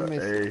at problem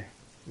is- A.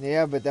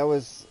 Yeah, but that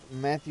was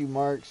Matthew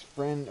Marks'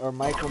 friend, or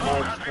Michael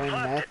Marks' friend,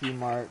 Matthew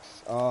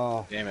Marks.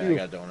 Oh, Damn it, I phew.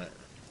 got donut.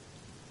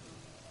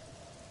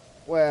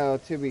 Well,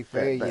 to be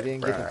fair, you back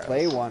didn't get to fries.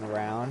 play one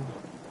round.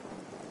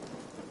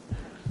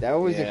 That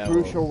was Yeah, a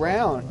crucial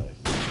well, round.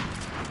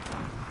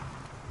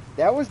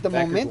 That was the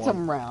Packers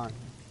momentum won. round.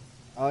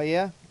 Oh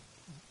yeah.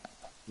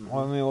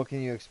 Well, I mean, what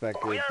can you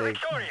expect? We are They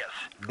victorious.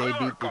 they Good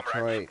beat work,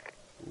 comrades. Detroit.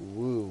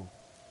 Woo.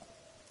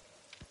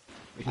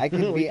 I What could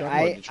are you be talking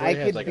I about? Detroit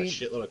has could like a beat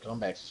shitload of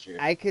comebacks this year.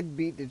 I could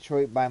beat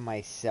Detroit by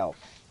myself.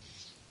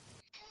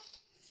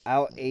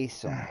 I'll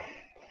ace them.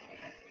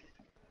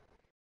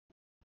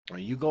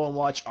 When you go and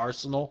watch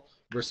Arsenal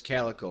versus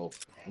Calico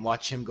and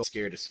watch him go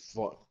scared as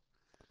fuck.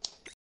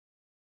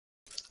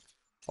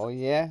 Oh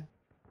yeah?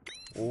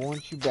 Well, why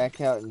don't you back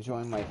out and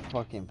join my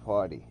fucking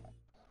party?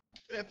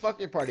 Man, fuck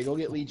your party. Go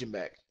get Legion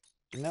back.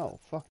 No,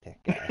 fuck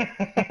that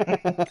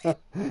guy.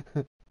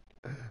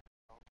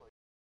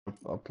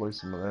 I'll play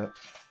some of that.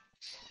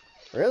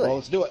 Really? Well,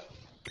 let's do it.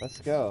 Let's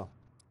go.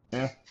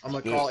 I'm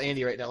gonna call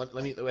Andy right now. Let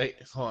me wait.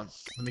 Hold on.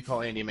 Let me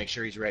call Andy and make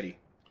sure he's ready.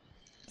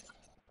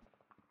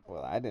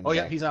 Well, I didn't. Oh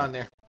yeah, back he's out. on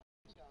there.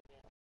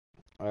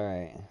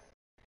 Alright.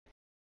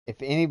 If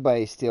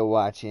anybody's still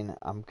watching,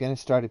 I'm gonna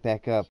start it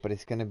back up, but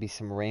it's gonna be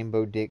some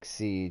Rainbow Dick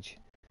Siege.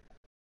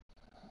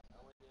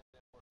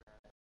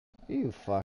 You fuck.